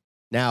boy.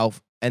 Now,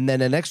 and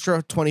then an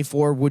extra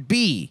 24 would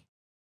be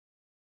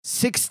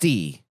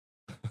 60.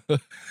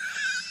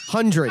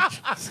 100.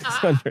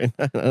 600.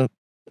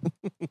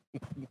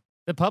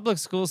 The public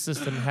school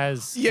system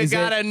has You Is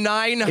got it- a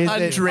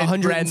 900, Is it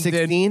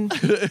 116?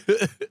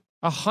 Brendan.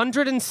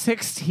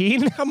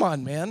 116. Come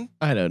on, man.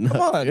 I don't know.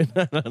 Come on. dude.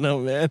 I don't know,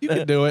 man. You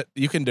can do it.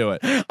 You can do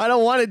it. I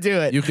don't want to do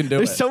it. You can do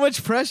There's it. so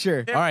much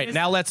pressure. All right,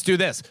 now let's do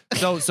this.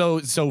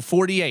 So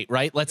 48,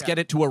 right? Let's get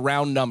it to a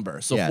round number.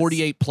 So Yes.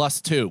 48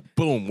 plus 2.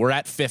 Boom, we're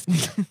at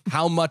 50.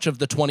 How much of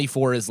the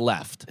 24 is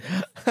left?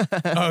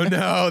 Oh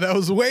no, that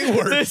was way This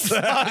worse.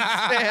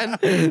 sucks,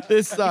 man.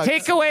 This sucks.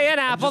 Take away an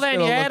apple, then you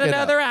gonna add look it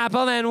another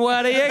apple, then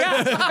what do you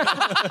got?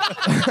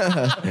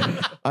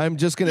 I'm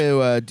just going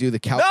to do the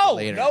No,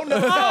 calculator. Oh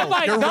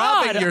my You're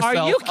God, robbing are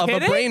yourself you of a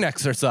kidding? brain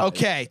exercise.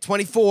 Okay,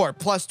 24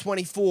 plus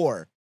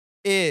 24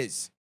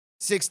 is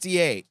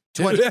 68.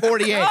 48,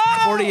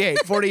 48,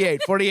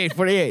 48, 48,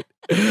 48.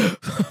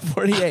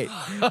 48.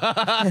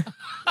 And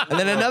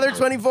then another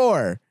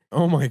 24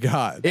 Oh my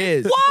God.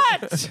 is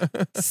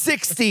What?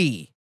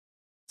 60.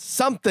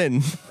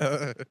 Something.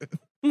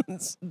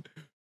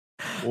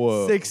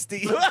 Whoa.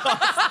 60.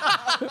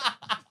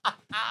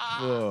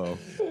 Whoa.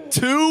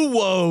 Two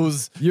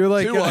woes. You're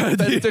like Two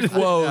authentic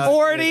woes.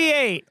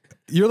 48.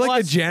 You're like a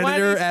Plus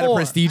janitor at a 24.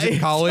 prestigious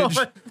college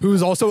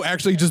who's also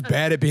actually just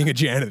bad at being a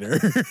janitor.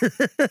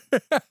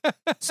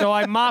 So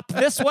I mop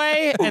this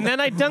way and then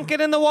I dunk it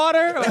in the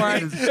water, or I,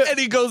 And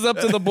he goes up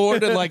to the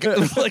board and like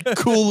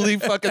coolly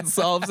fucking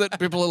solves it.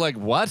 People are like,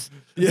 what?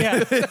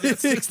 yeah.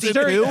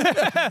 62?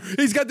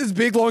 He's got this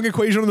big long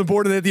equation on the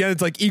board, and at the end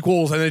it's like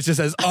equals, and it just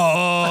says,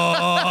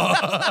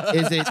 oh.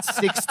 Is it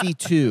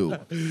 62?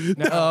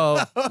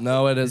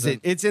 No, it Is isn't. it?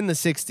 It's in the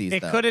 60s.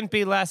 It though. couldn't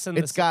be less than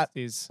It's the got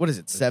 60s. what is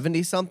it?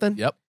 70 something?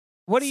 Yep.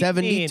 What do you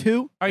mean?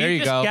 72? Are There you you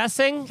just go.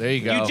 guessing? There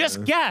you go. You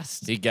just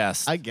guessed. He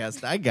guessed. I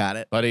guessed. I got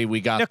it. Buddy,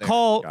 we got there.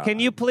 Nicole, can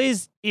you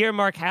please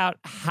earmark out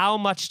how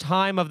much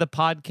time of the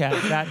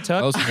podcast that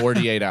took? Those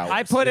 48 hours.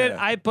 I put it You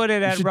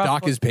at should roughly.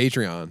 dock his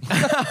Patreon.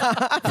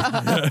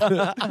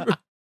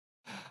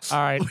 All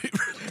right.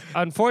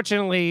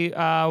 Unfortunately,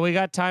 we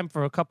got time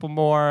for a couple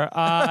more.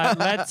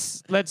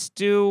 Let's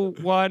do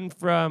one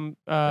from.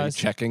 Are you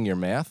checking your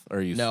math, or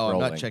are you No, scrolling? I'm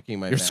not checking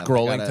my You're math. I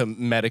scrolling gotta- to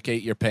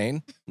medicate your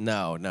pain?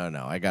 No.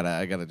 I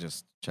gotta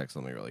just check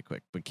something really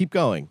quick. But keep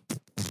going.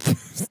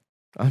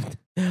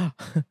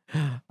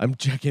 I'm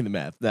checking the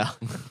math now.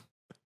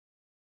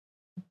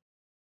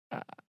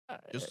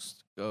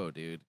 Just go,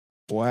 dude.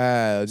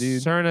 Wow,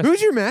 dude. Cerna-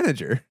 Who's your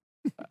manager?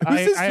 Who's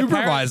his I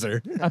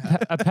supervisor?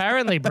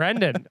 Apparently,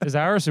 Brendan is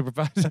our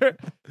supervisor.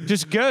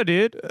 Just go,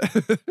 dude.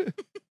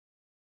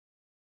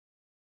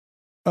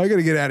 I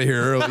gotta get out of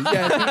here early.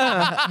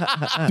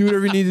 Yeah, do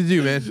whatever you need to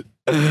do, man.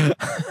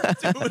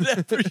 Do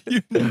whatever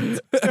you need.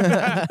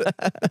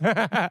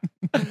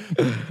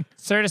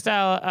 Certa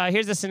style,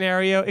 here's a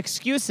scenario.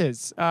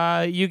 Excuses.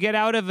 You get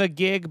out of a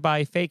gig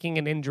by faking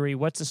an injury.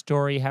 What's the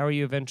story? How are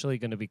you eventually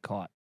going to be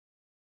caught?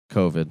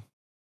 COVID.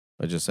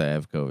 I just say I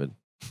have COVID.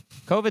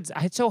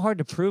 It's so hard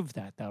to prove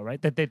that, though,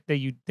 right? That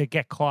you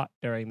get caught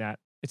during that.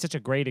 It's such a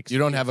great excuse. You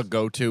don't have a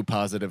go-to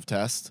positive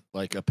test,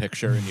 like a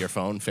picture in your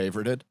phone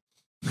favorited?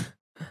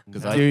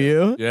 Because Do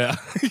you? Yeah.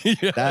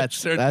 Yeah, That's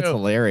sure that's do.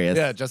 hilarious.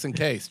 Yeah, just in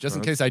case. Just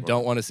in That's case I smart.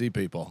 don't want to see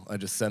people. I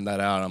just send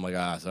that out. I'm like,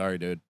 sorry,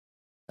 dude.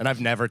 And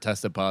I've never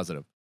tested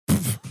positive.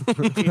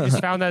 You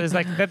just found that as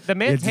like the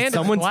man's did hand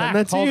someone is send black.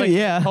 that to you? holding,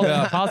 Yeah. holding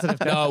Yeah. a positive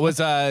test. No, it was,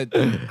 I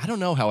don't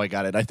know how I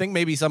got it. I think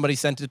maybe somebody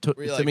sent it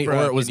to me,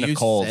 Bro, or it was can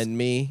Nicole's. You send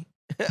me?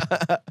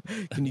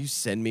 Can you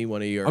send me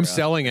one of your? I'm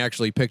selling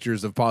actually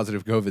pictures of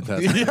positive COVID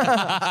tests.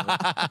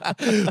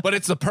 But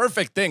it's the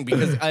perfect thing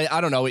because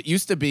I don't know. It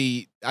used to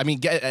be. I mean,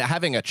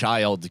 having a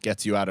child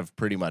gets you out of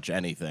pretty much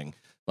anything.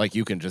 Like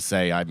you can just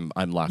say I'm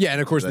locked. Yeah,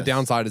 and of course the this.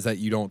 downside is that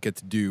you don't get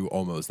to do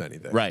almost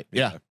anything. Right.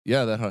 Yeah.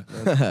 Yeah. That's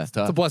It's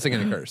tough. a blessing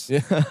and a curse.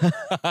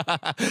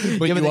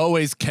 But you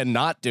always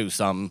cannot do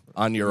some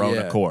on your own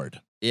Yeah.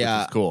 accord.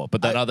 Yeah. Which is cool.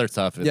 But that other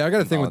stuff. Is Yeah, I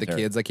got a thing with the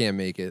involuntary. kids. I can't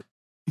make it.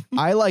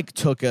 I like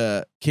took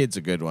a kid's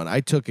a good one.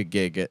 I took a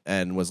gig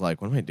and was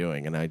like, "What am I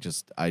doing?" And I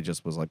just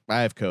was like,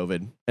 "I have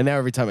COVID." And now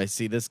every time I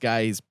see this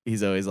guy,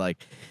 he's always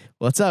like,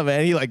 "What's up,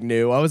 man?" He like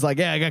knew. I was like,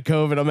 "Yeah, I got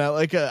COVID." I'm out.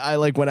 Like I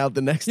like went out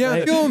the next Yeah, I'm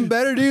night. feeling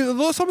better,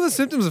 dude. Some of the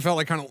symptoms have felt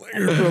like kind of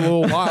lingered for a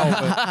little while.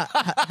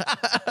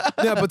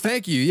 But yeah, but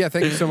thank you. Yeah,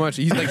 thank you so much.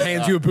 He's like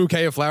hands you a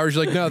bouquet of flowers.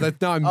 You're like, no,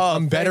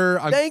 I'm better.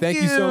 Thank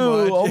you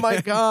so much. Oh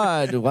my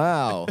god!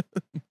 Wow.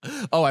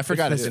 Oh, I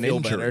forgot it's Makes an me feel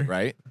injury, better.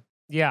 right?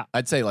 Yeah.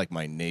 I'd say like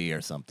my knee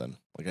or something.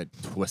 Like I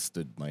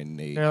twisted my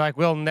knee. They're like,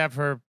 we'll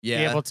never be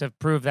Yeah. able to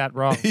prove that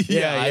wrong.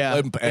 Yeah. I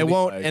limp It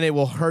won't, anyway. and it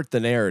will hurt the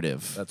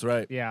narrative. That's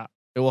right. Yeah,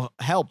 It will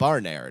help our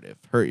narrative,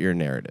 hurt your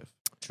narrative.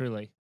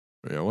 truly.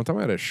 Yeah, one time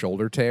I had a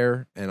shoulder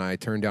tear and I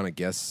turned down a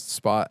guest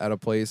spot at a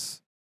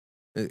place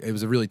It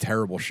was a really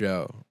terrible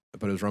show,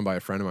 but it was run by a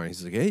friend of mine.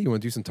 He's like, "Hey, you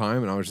want to do some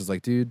time?" And I was just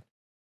like, "Dude,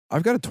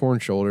 I've got a torn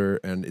shoulder,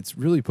 and it's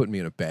really putting me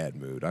in a bad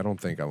mood. I don't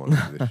think I want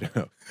to do this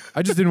show.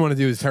 I just didn't want to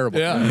do this terrible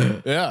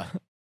show." Yeah.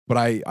 But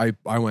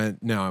I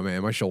went, "No,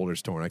 man, my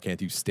shoulder's torn. I can't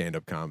do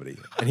stand-up comedy."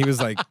 And he was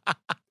like,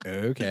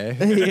 "Okay."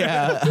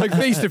 Yeah. Like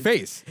face to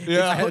face.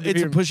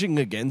 It's pushing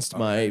against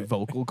my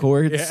vocal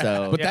cords.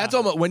 So, But that's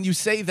almost when you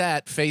say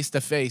that face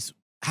to face,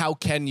 how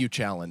can you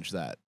challenge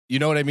that? You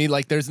know what I mean?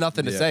 Like, there's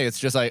nothing to Yeah. say. It's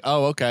just like,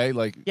 oh, okay.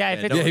 Like, Yeah,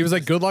 if it's, Yeah, he was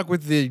like, "Good luck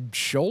with the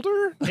shoulder."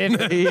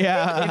 if,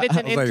 yeah. if it's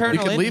an I was like, internal you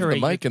can leave the injury,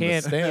 mic you in the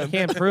can't, stand. you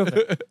can't prove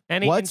it.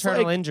 Any What's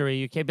internal like- injury,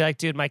 you can't be like,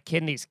 dude, my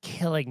kidney's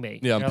killing me.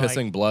 yeah, I'm You're like,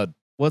 pissing blood.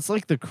 What's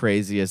like the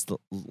craziest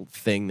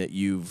thing that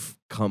you've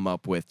come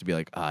up with to be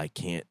like, I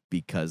can't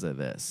because of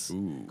this?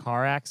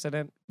 car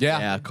accident.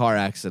 Yeah. Car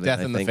accident. Death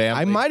I in the think.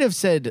 family. I might have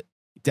said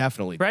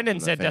definitely. Brendan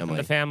death said death in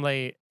the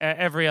family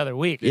every other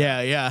week.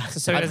 Yeah.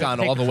 So he I've doesn't gone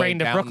take all the way train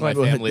to down my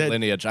Brooklyn. family That-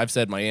 lineage. I've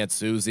said my Aunt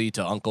Susie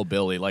to Uncle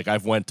Billy. Like,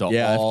 I've went to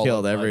Yeah, I've all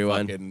killed of my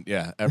everyone. fucking-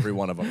 every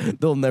one of them.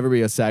 There'll never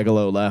be a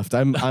Sagalo left.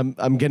 I'm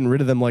getting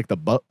rid of them like the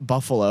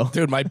buffalo.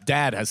 Dude, my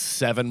dad has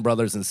 7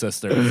 brothers and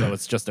sisters, so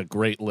it's just a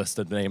great list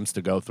of names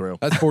to go through.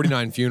 That's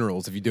 49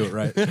 funerals if you do it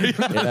right.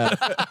 Yeah.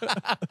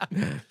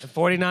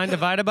 49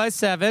 divided by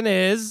 7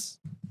 is.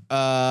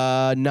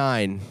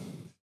 9.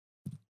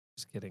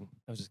 Just kidding.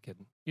 I was just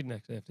kidding. You didn't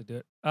actually have to do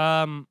it.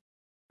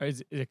 Or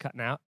is it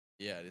cutting out?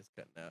 Yeah, it is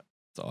cutting out.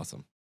 It's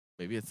awesome.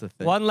 Maybe it's the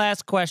thing. One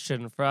last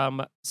question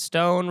from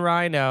Stone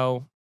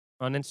Rhino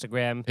on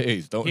Instagram.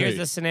 Hey, don't Here's hate.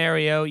 the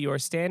scenario: you are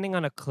standing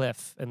on a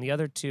cliff, and the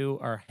other two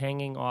are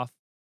hanging off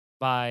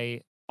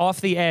the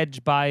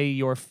edge by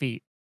your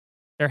feet.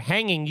 They're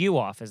hanging you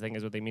off, I think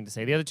is what they mean to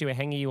say. The other two are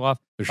hanging you off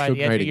They're by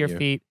the edge of sugar-coating your you.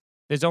 feet.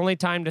 There's only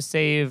time to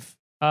save.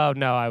 Oh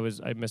no, I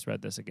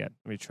misread this again.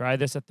 Let me try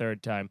this a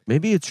third time.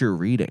 Maybe it's your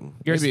reading.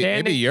 You're maybe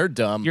standing. you're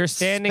dumb. You're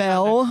standing.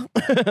 On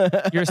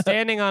Spell. you're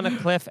standing on a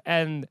cliff,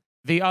 and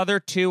the other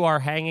two are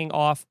hanging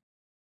off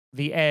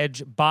the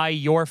edge by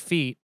your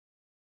feet.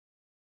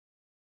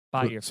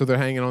 By your So they're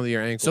hanging on to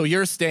your ankle. So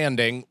you're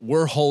standing.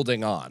 We're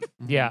holding on.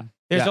 Yeah.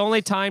 There's Yeah.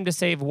 only time to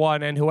save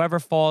one, and whoever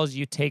falls,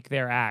 you take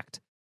their act.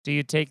 Do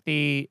you take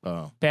the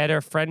Oh better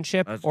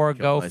friendship I'll just or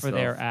kill go for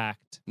their myself.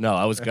 act? no,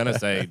 I was gonna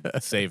say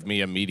save me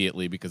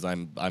immediately because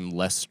I'm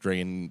less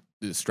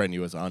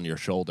strenuous on your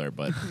shoulder.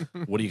 But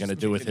what are you gonna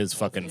do with his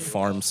fucking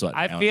farm sweat?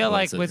 I feel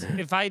like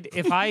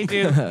if I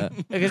do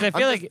because I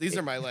feel like these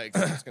are my legs.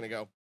 I'm just gonna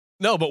go.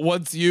 No, but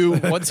once you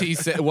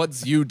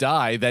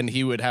die, then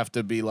he would have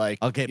to be like,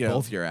 I'll get you know,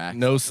 both your acts.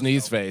 no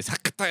sneeze face.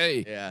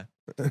 Hey. Yeah.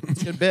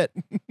 It's a good bit.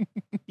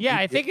 yeah,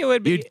 I think it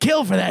would be. You'd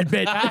kill for that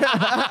bit.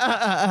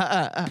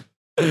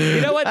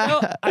 You know what?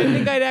 No, I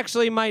think I'd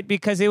actually might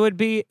because it would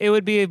be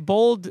a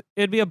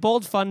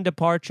bold fun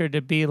departure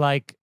to be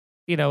like,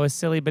 you know, a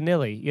silly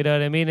Benilli. You know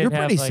what I mean? You're And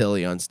have, pretty like-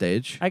 silly on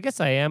stage. I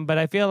guess I am, but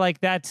I feel like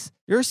that's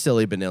You're a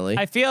silly Benilli.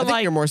 I feel think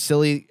like- you're more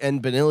silly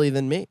and Benilli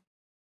than me.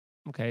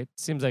 okay.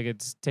 Seems like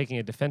it's taking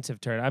a defensive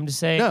turn. I'm just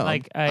saying, No,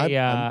 like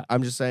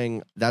I'm just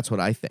saying that's what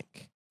I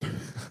think.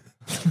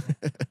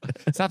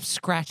 stop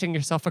scratching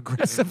yourself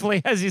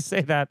aggressively as you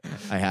say that.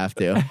 I have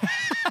to.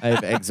 I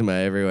have eczema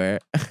everywhere.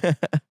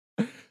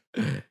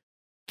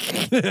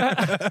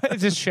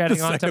 Just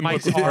shedding onto my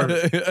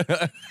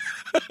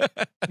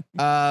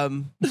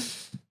arm.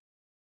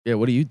 Yeah,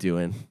 what are you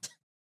doing?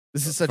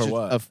 This is such For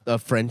what? a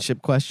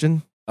friendship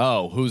question.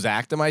 Oh, whose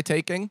act am I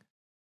taking?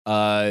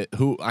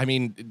 Who? I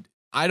mean,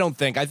 I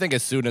think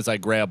as soon as I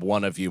grab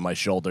one of you, my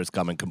shoulder's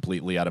coming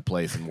completely out of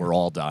place and we're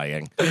all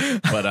dying.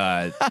 But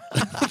I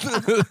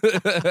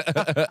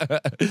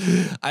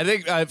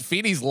think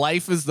Feeney's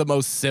life is the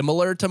most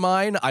similar to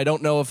mine. I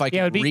don't know if I Yeah, can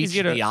it'd be reach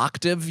easier to- the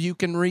octave you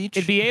can reach.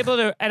 It'd be able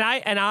to, and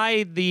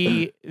I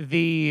the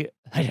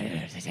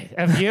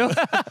of you.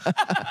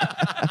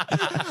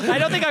 I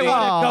don't think I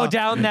want to go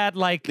down that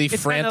like the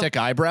it's frantic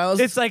Kind eyebrows.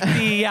 of, it's like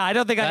I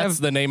don't think I That's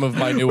have. the name of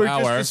my new We're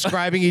hour. just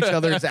describing each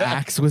other's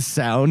acts with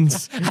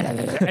sounds.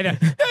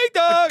 Hey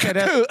dog.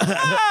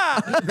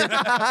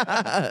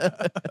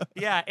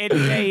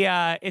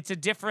 Yeah, it's a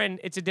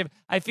different.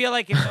 I feel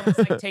like it's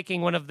almost like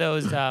taking one of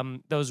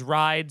those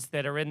rides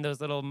that are in those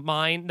little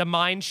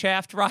mine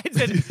shaft rides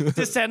that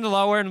descend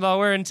lower and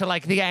lower into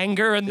like the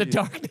anger and the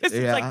darkness. It's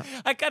Yeah. like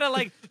I kind of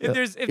like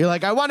if You're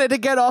like, I wanted to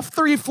get off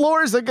 3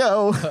 floors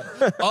ago.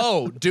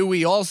 Oh, do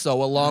we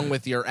also, along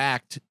with your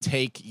act,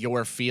 take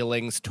your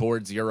feelings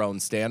towards your own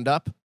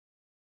stand-up?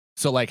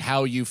 So, like,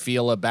 how you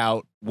feel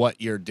about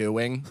what you're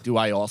doing, do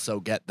I also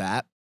get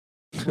that?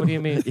 what do you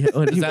mean?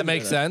 Does that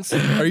make sense?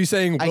 Are you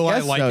saying, will I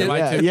guess like so,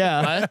 it?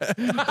 yeah.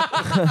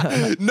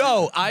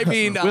 No, I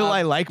mean... Will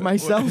I like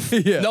myself?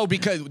 Yeah. No,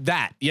 because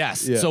that,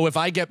 yes. Yeah. So if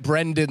I get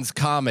Brendan's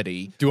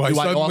comedy, Do I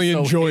suddenly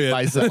also enjoy hate it?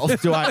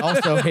 myself? Do I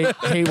also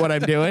hate what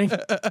I'm doing? Do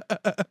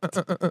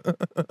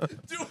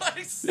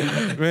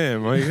I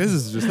Man, Mike, this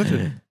is just such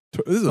a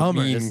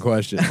Bummer. mean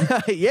question.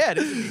 Yeah.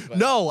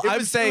 No,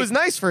 I'm It saying... was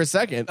nice for a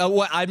second.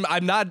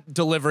 I'm not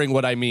delivering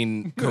what I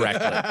mean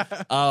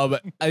correctly.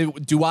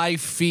 Do I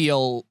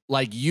feel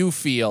like you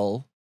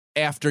feel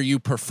after you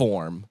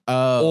perform,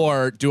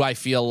 or do I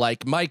feel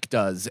like Mike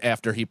does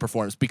after he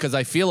performs? Because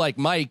I feel like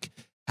Mike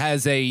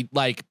has a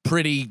like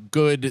pretty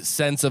good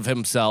sense of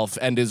himself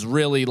and is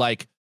really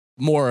like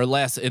more or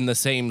less in the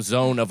same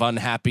zone of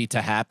unhappy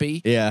to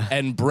happy. Yeah.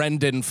 And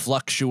Brendan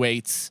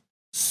fluctuates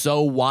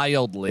so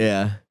wildly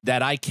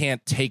that I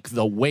can't take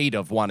the weight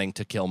of wanting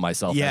to kill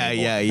myself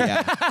anymore.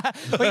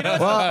 Well, you know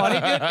what's funny,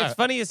 dude? It's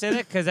funny you say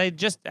that because I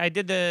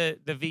did the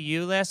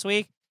VU last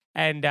week,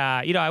 and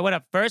you know, I went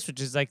up first,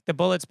 which is like the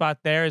bullet spot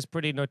there is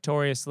pretty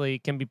notoriously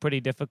can be pretty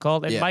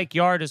difficult. And Mike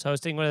Yard is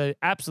hosting, one of the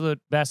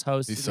absolute best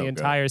hosts in the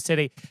entire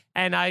city.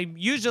 And I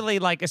usually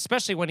like,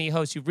 especially when he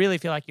hosts, you really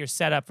feel like you're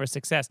set up for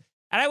success.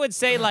 And I would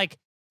say like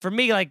for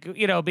me, like,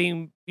 you know,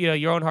 being, you know,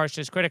 your own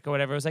harshest critic or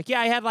whatever, it was like, yeah,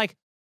 I had like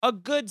a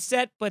good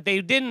set, but I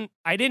didn't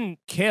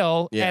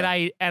kill. And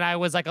I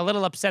was like a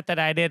little upset that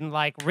I didn't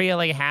like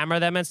really hammer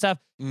them and stuff.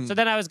 So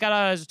then I was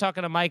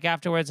talking to Mike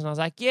afterwards and I was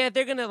like, yeah,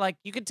 they're going to like,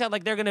 you can tell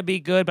like they're going to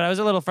be good, but I was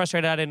a little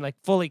frustrated. I didn't like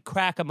fully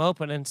crack them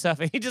open and stuff.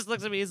 And he just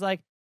looks at me. He's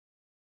like,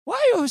 why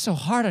are you always so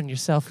hard on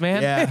yourself,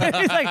 man?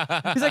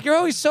 Yeah. he's like, you're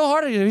always so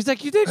hard on you. He's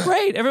like, you did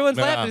great. Everyone's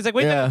laughing. He's like,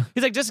 wait,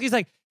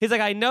 he's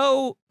like, I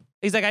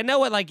know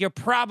what like your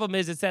problem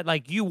is. It's that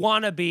like you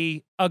want to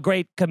be a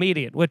great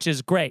comedian, which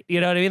is great. You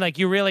know what I mean? Like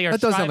you really are.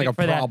 That does sound like a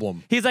for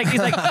problem. He's like,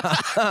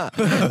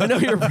 I know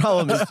your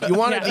problem is you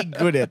want to be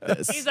good at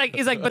this. He's like,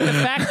 but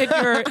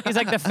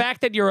the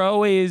fact that you're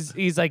always,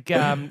 he's like,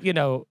 you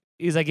know,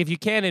 he's like, if you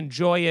can't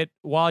enjoy it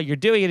while you're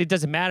doing it, it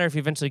doesn't matter if you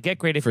eventually get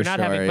great if you're not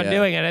having fun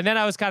doing it. And then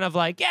I was kind of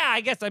like, yeah,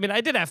 I guess, I mean, I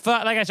did have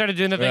fun. Like I started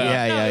doing the thing.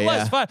 It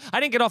was fun. I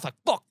didn't get off like,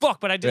 fuck,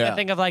 but I did that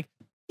thing of like,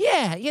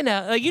 yeah, you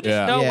know, like you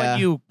just know when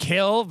you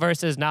kill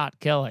versus not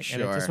killing.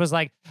 And it just was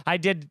like, I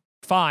did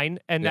fine.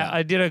 And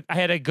I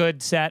had a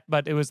good set,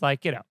 but it was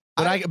like, you know.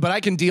 But I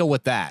can deal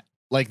with that.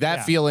 Like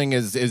that feeling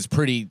is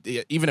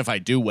pretty, even if I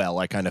do well,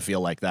 I kind of feel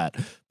like that.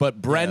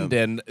 But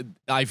Brendan,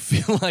 I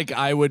feel like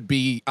I would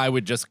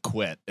just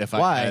quit if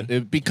I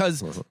had,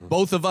 because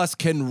both of us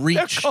can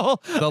reach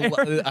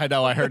I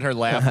know, I heard her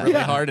laugh really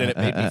hard and it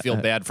made me feel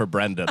bad for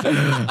Brendan.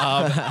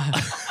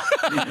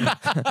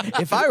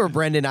 If I were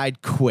Brendan,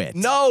 I'd quit.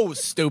 No,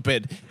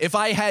 stupid. If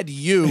I had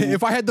you.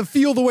 If I had to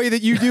feel the way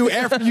that you do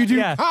after you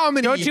do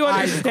comedy. Don't you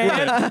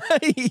understand?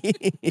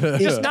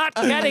 He's not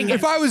getting it.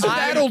 If I was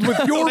saddled with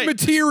your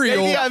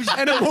material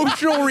and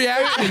emotional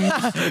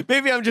reactions,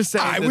 maybe I'm just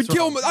saying I would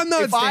kill. I'm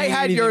not. If I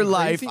had your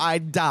life,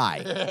 I'd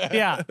die.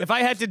 Yeah. If I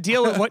had to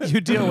deal with what you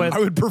deal with, I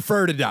would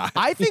prefer to die.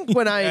 I think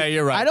when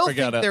you're right. I don't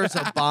think there's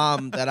a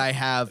bomb that I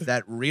have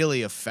that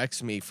really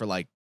affects me for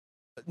like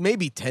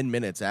maybe 10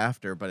 minutes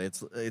after, but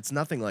it's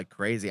nothing like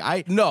crazy.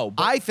 I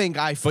think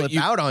I flip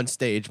out on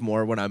stage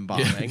more when I'm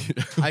bombing.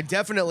 I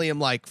definitely am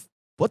like,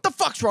 what the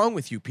fuck's wrong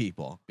with you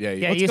people?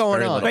 What's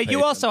going on? But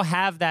you also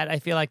have that, I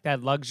feel like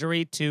that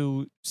luxury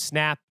to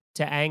snap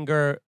to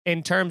anger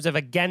in terms of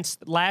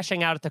against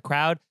lashing out at the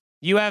crowd.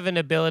 You have an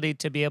ability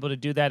to be able to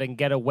do that and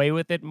get away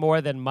with it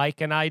more than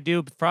Mike and I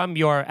do from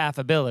your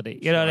affability.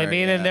 You know what I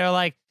mean? Yeah. And they're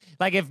like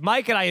if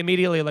Mike and I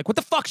immediately like, what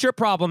the fuck's your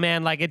problem,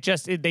 man? Like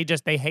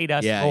they hate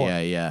us more.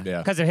 Yeah.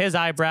 Because of his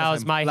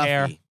eyebrows, my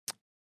hair.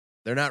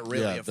 They're not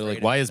really afraid. They're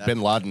like, why is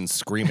Bin Laden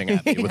screaming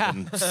at me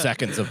within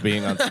seconds of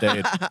being on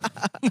stage?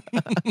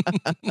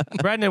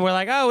 Brendan, we're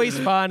like, oh, he's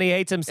fun. He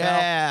hates himself.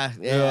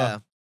 Yeah.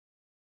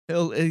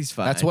 He's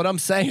fine. That's what I'm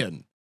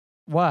saying.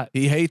 What?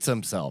 He hates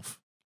himself.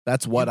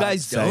 That's what I'm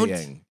saying.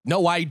 Don't?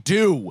 No, I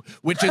do,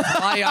 which is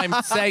why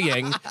I'm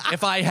saying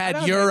if I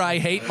had your I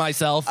hate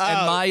myself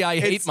and my I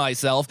hate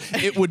myself,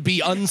 it would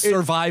be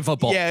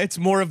unsurvivable. It's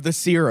more of the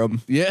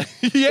serum. Yeah.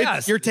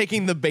 Yes. You're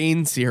taking the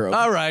Bane serum.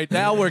 All right,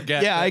 now we're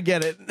getting I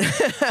get it.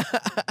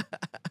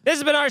 This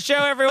has been our show,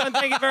 everyone.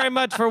 Thank you very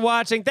much for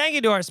watching. Thank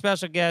you to our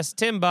special guest,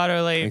 Tim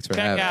Butterly. Thanks for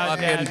check out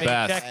having Daddy. me.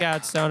 Check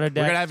out Stoner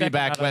Dad. We're going to have you Check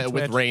back out on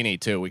with Twitch. Rainey,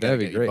 too. We got to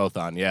get you both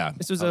on. Yeah.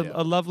 This was a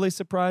lovely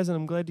surprise, and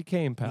I'm glad you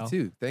came, pal. Me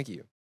too. Thank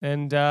you.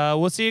 And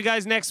we'll see you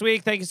guys next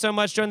week. Thank you so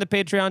much. Join the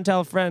Patreon.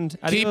 Tell a friend.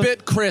 Keep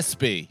it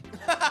crispy.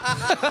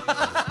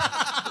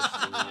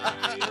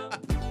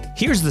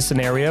 Here's the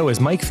Scenario is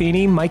Mike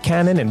Feeney, Mike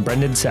Cannon, and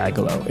Brendan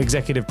Sagalow.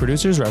 Executive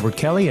producers Robert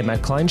Kelly and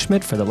Matt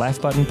Kleinschmidt for the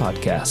Laugh Button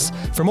Podcasts.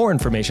 For more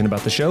information about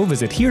the show,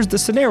 visit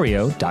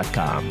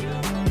here'sthescenario.com.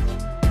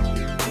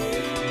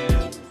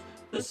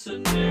 The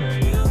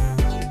Scenario.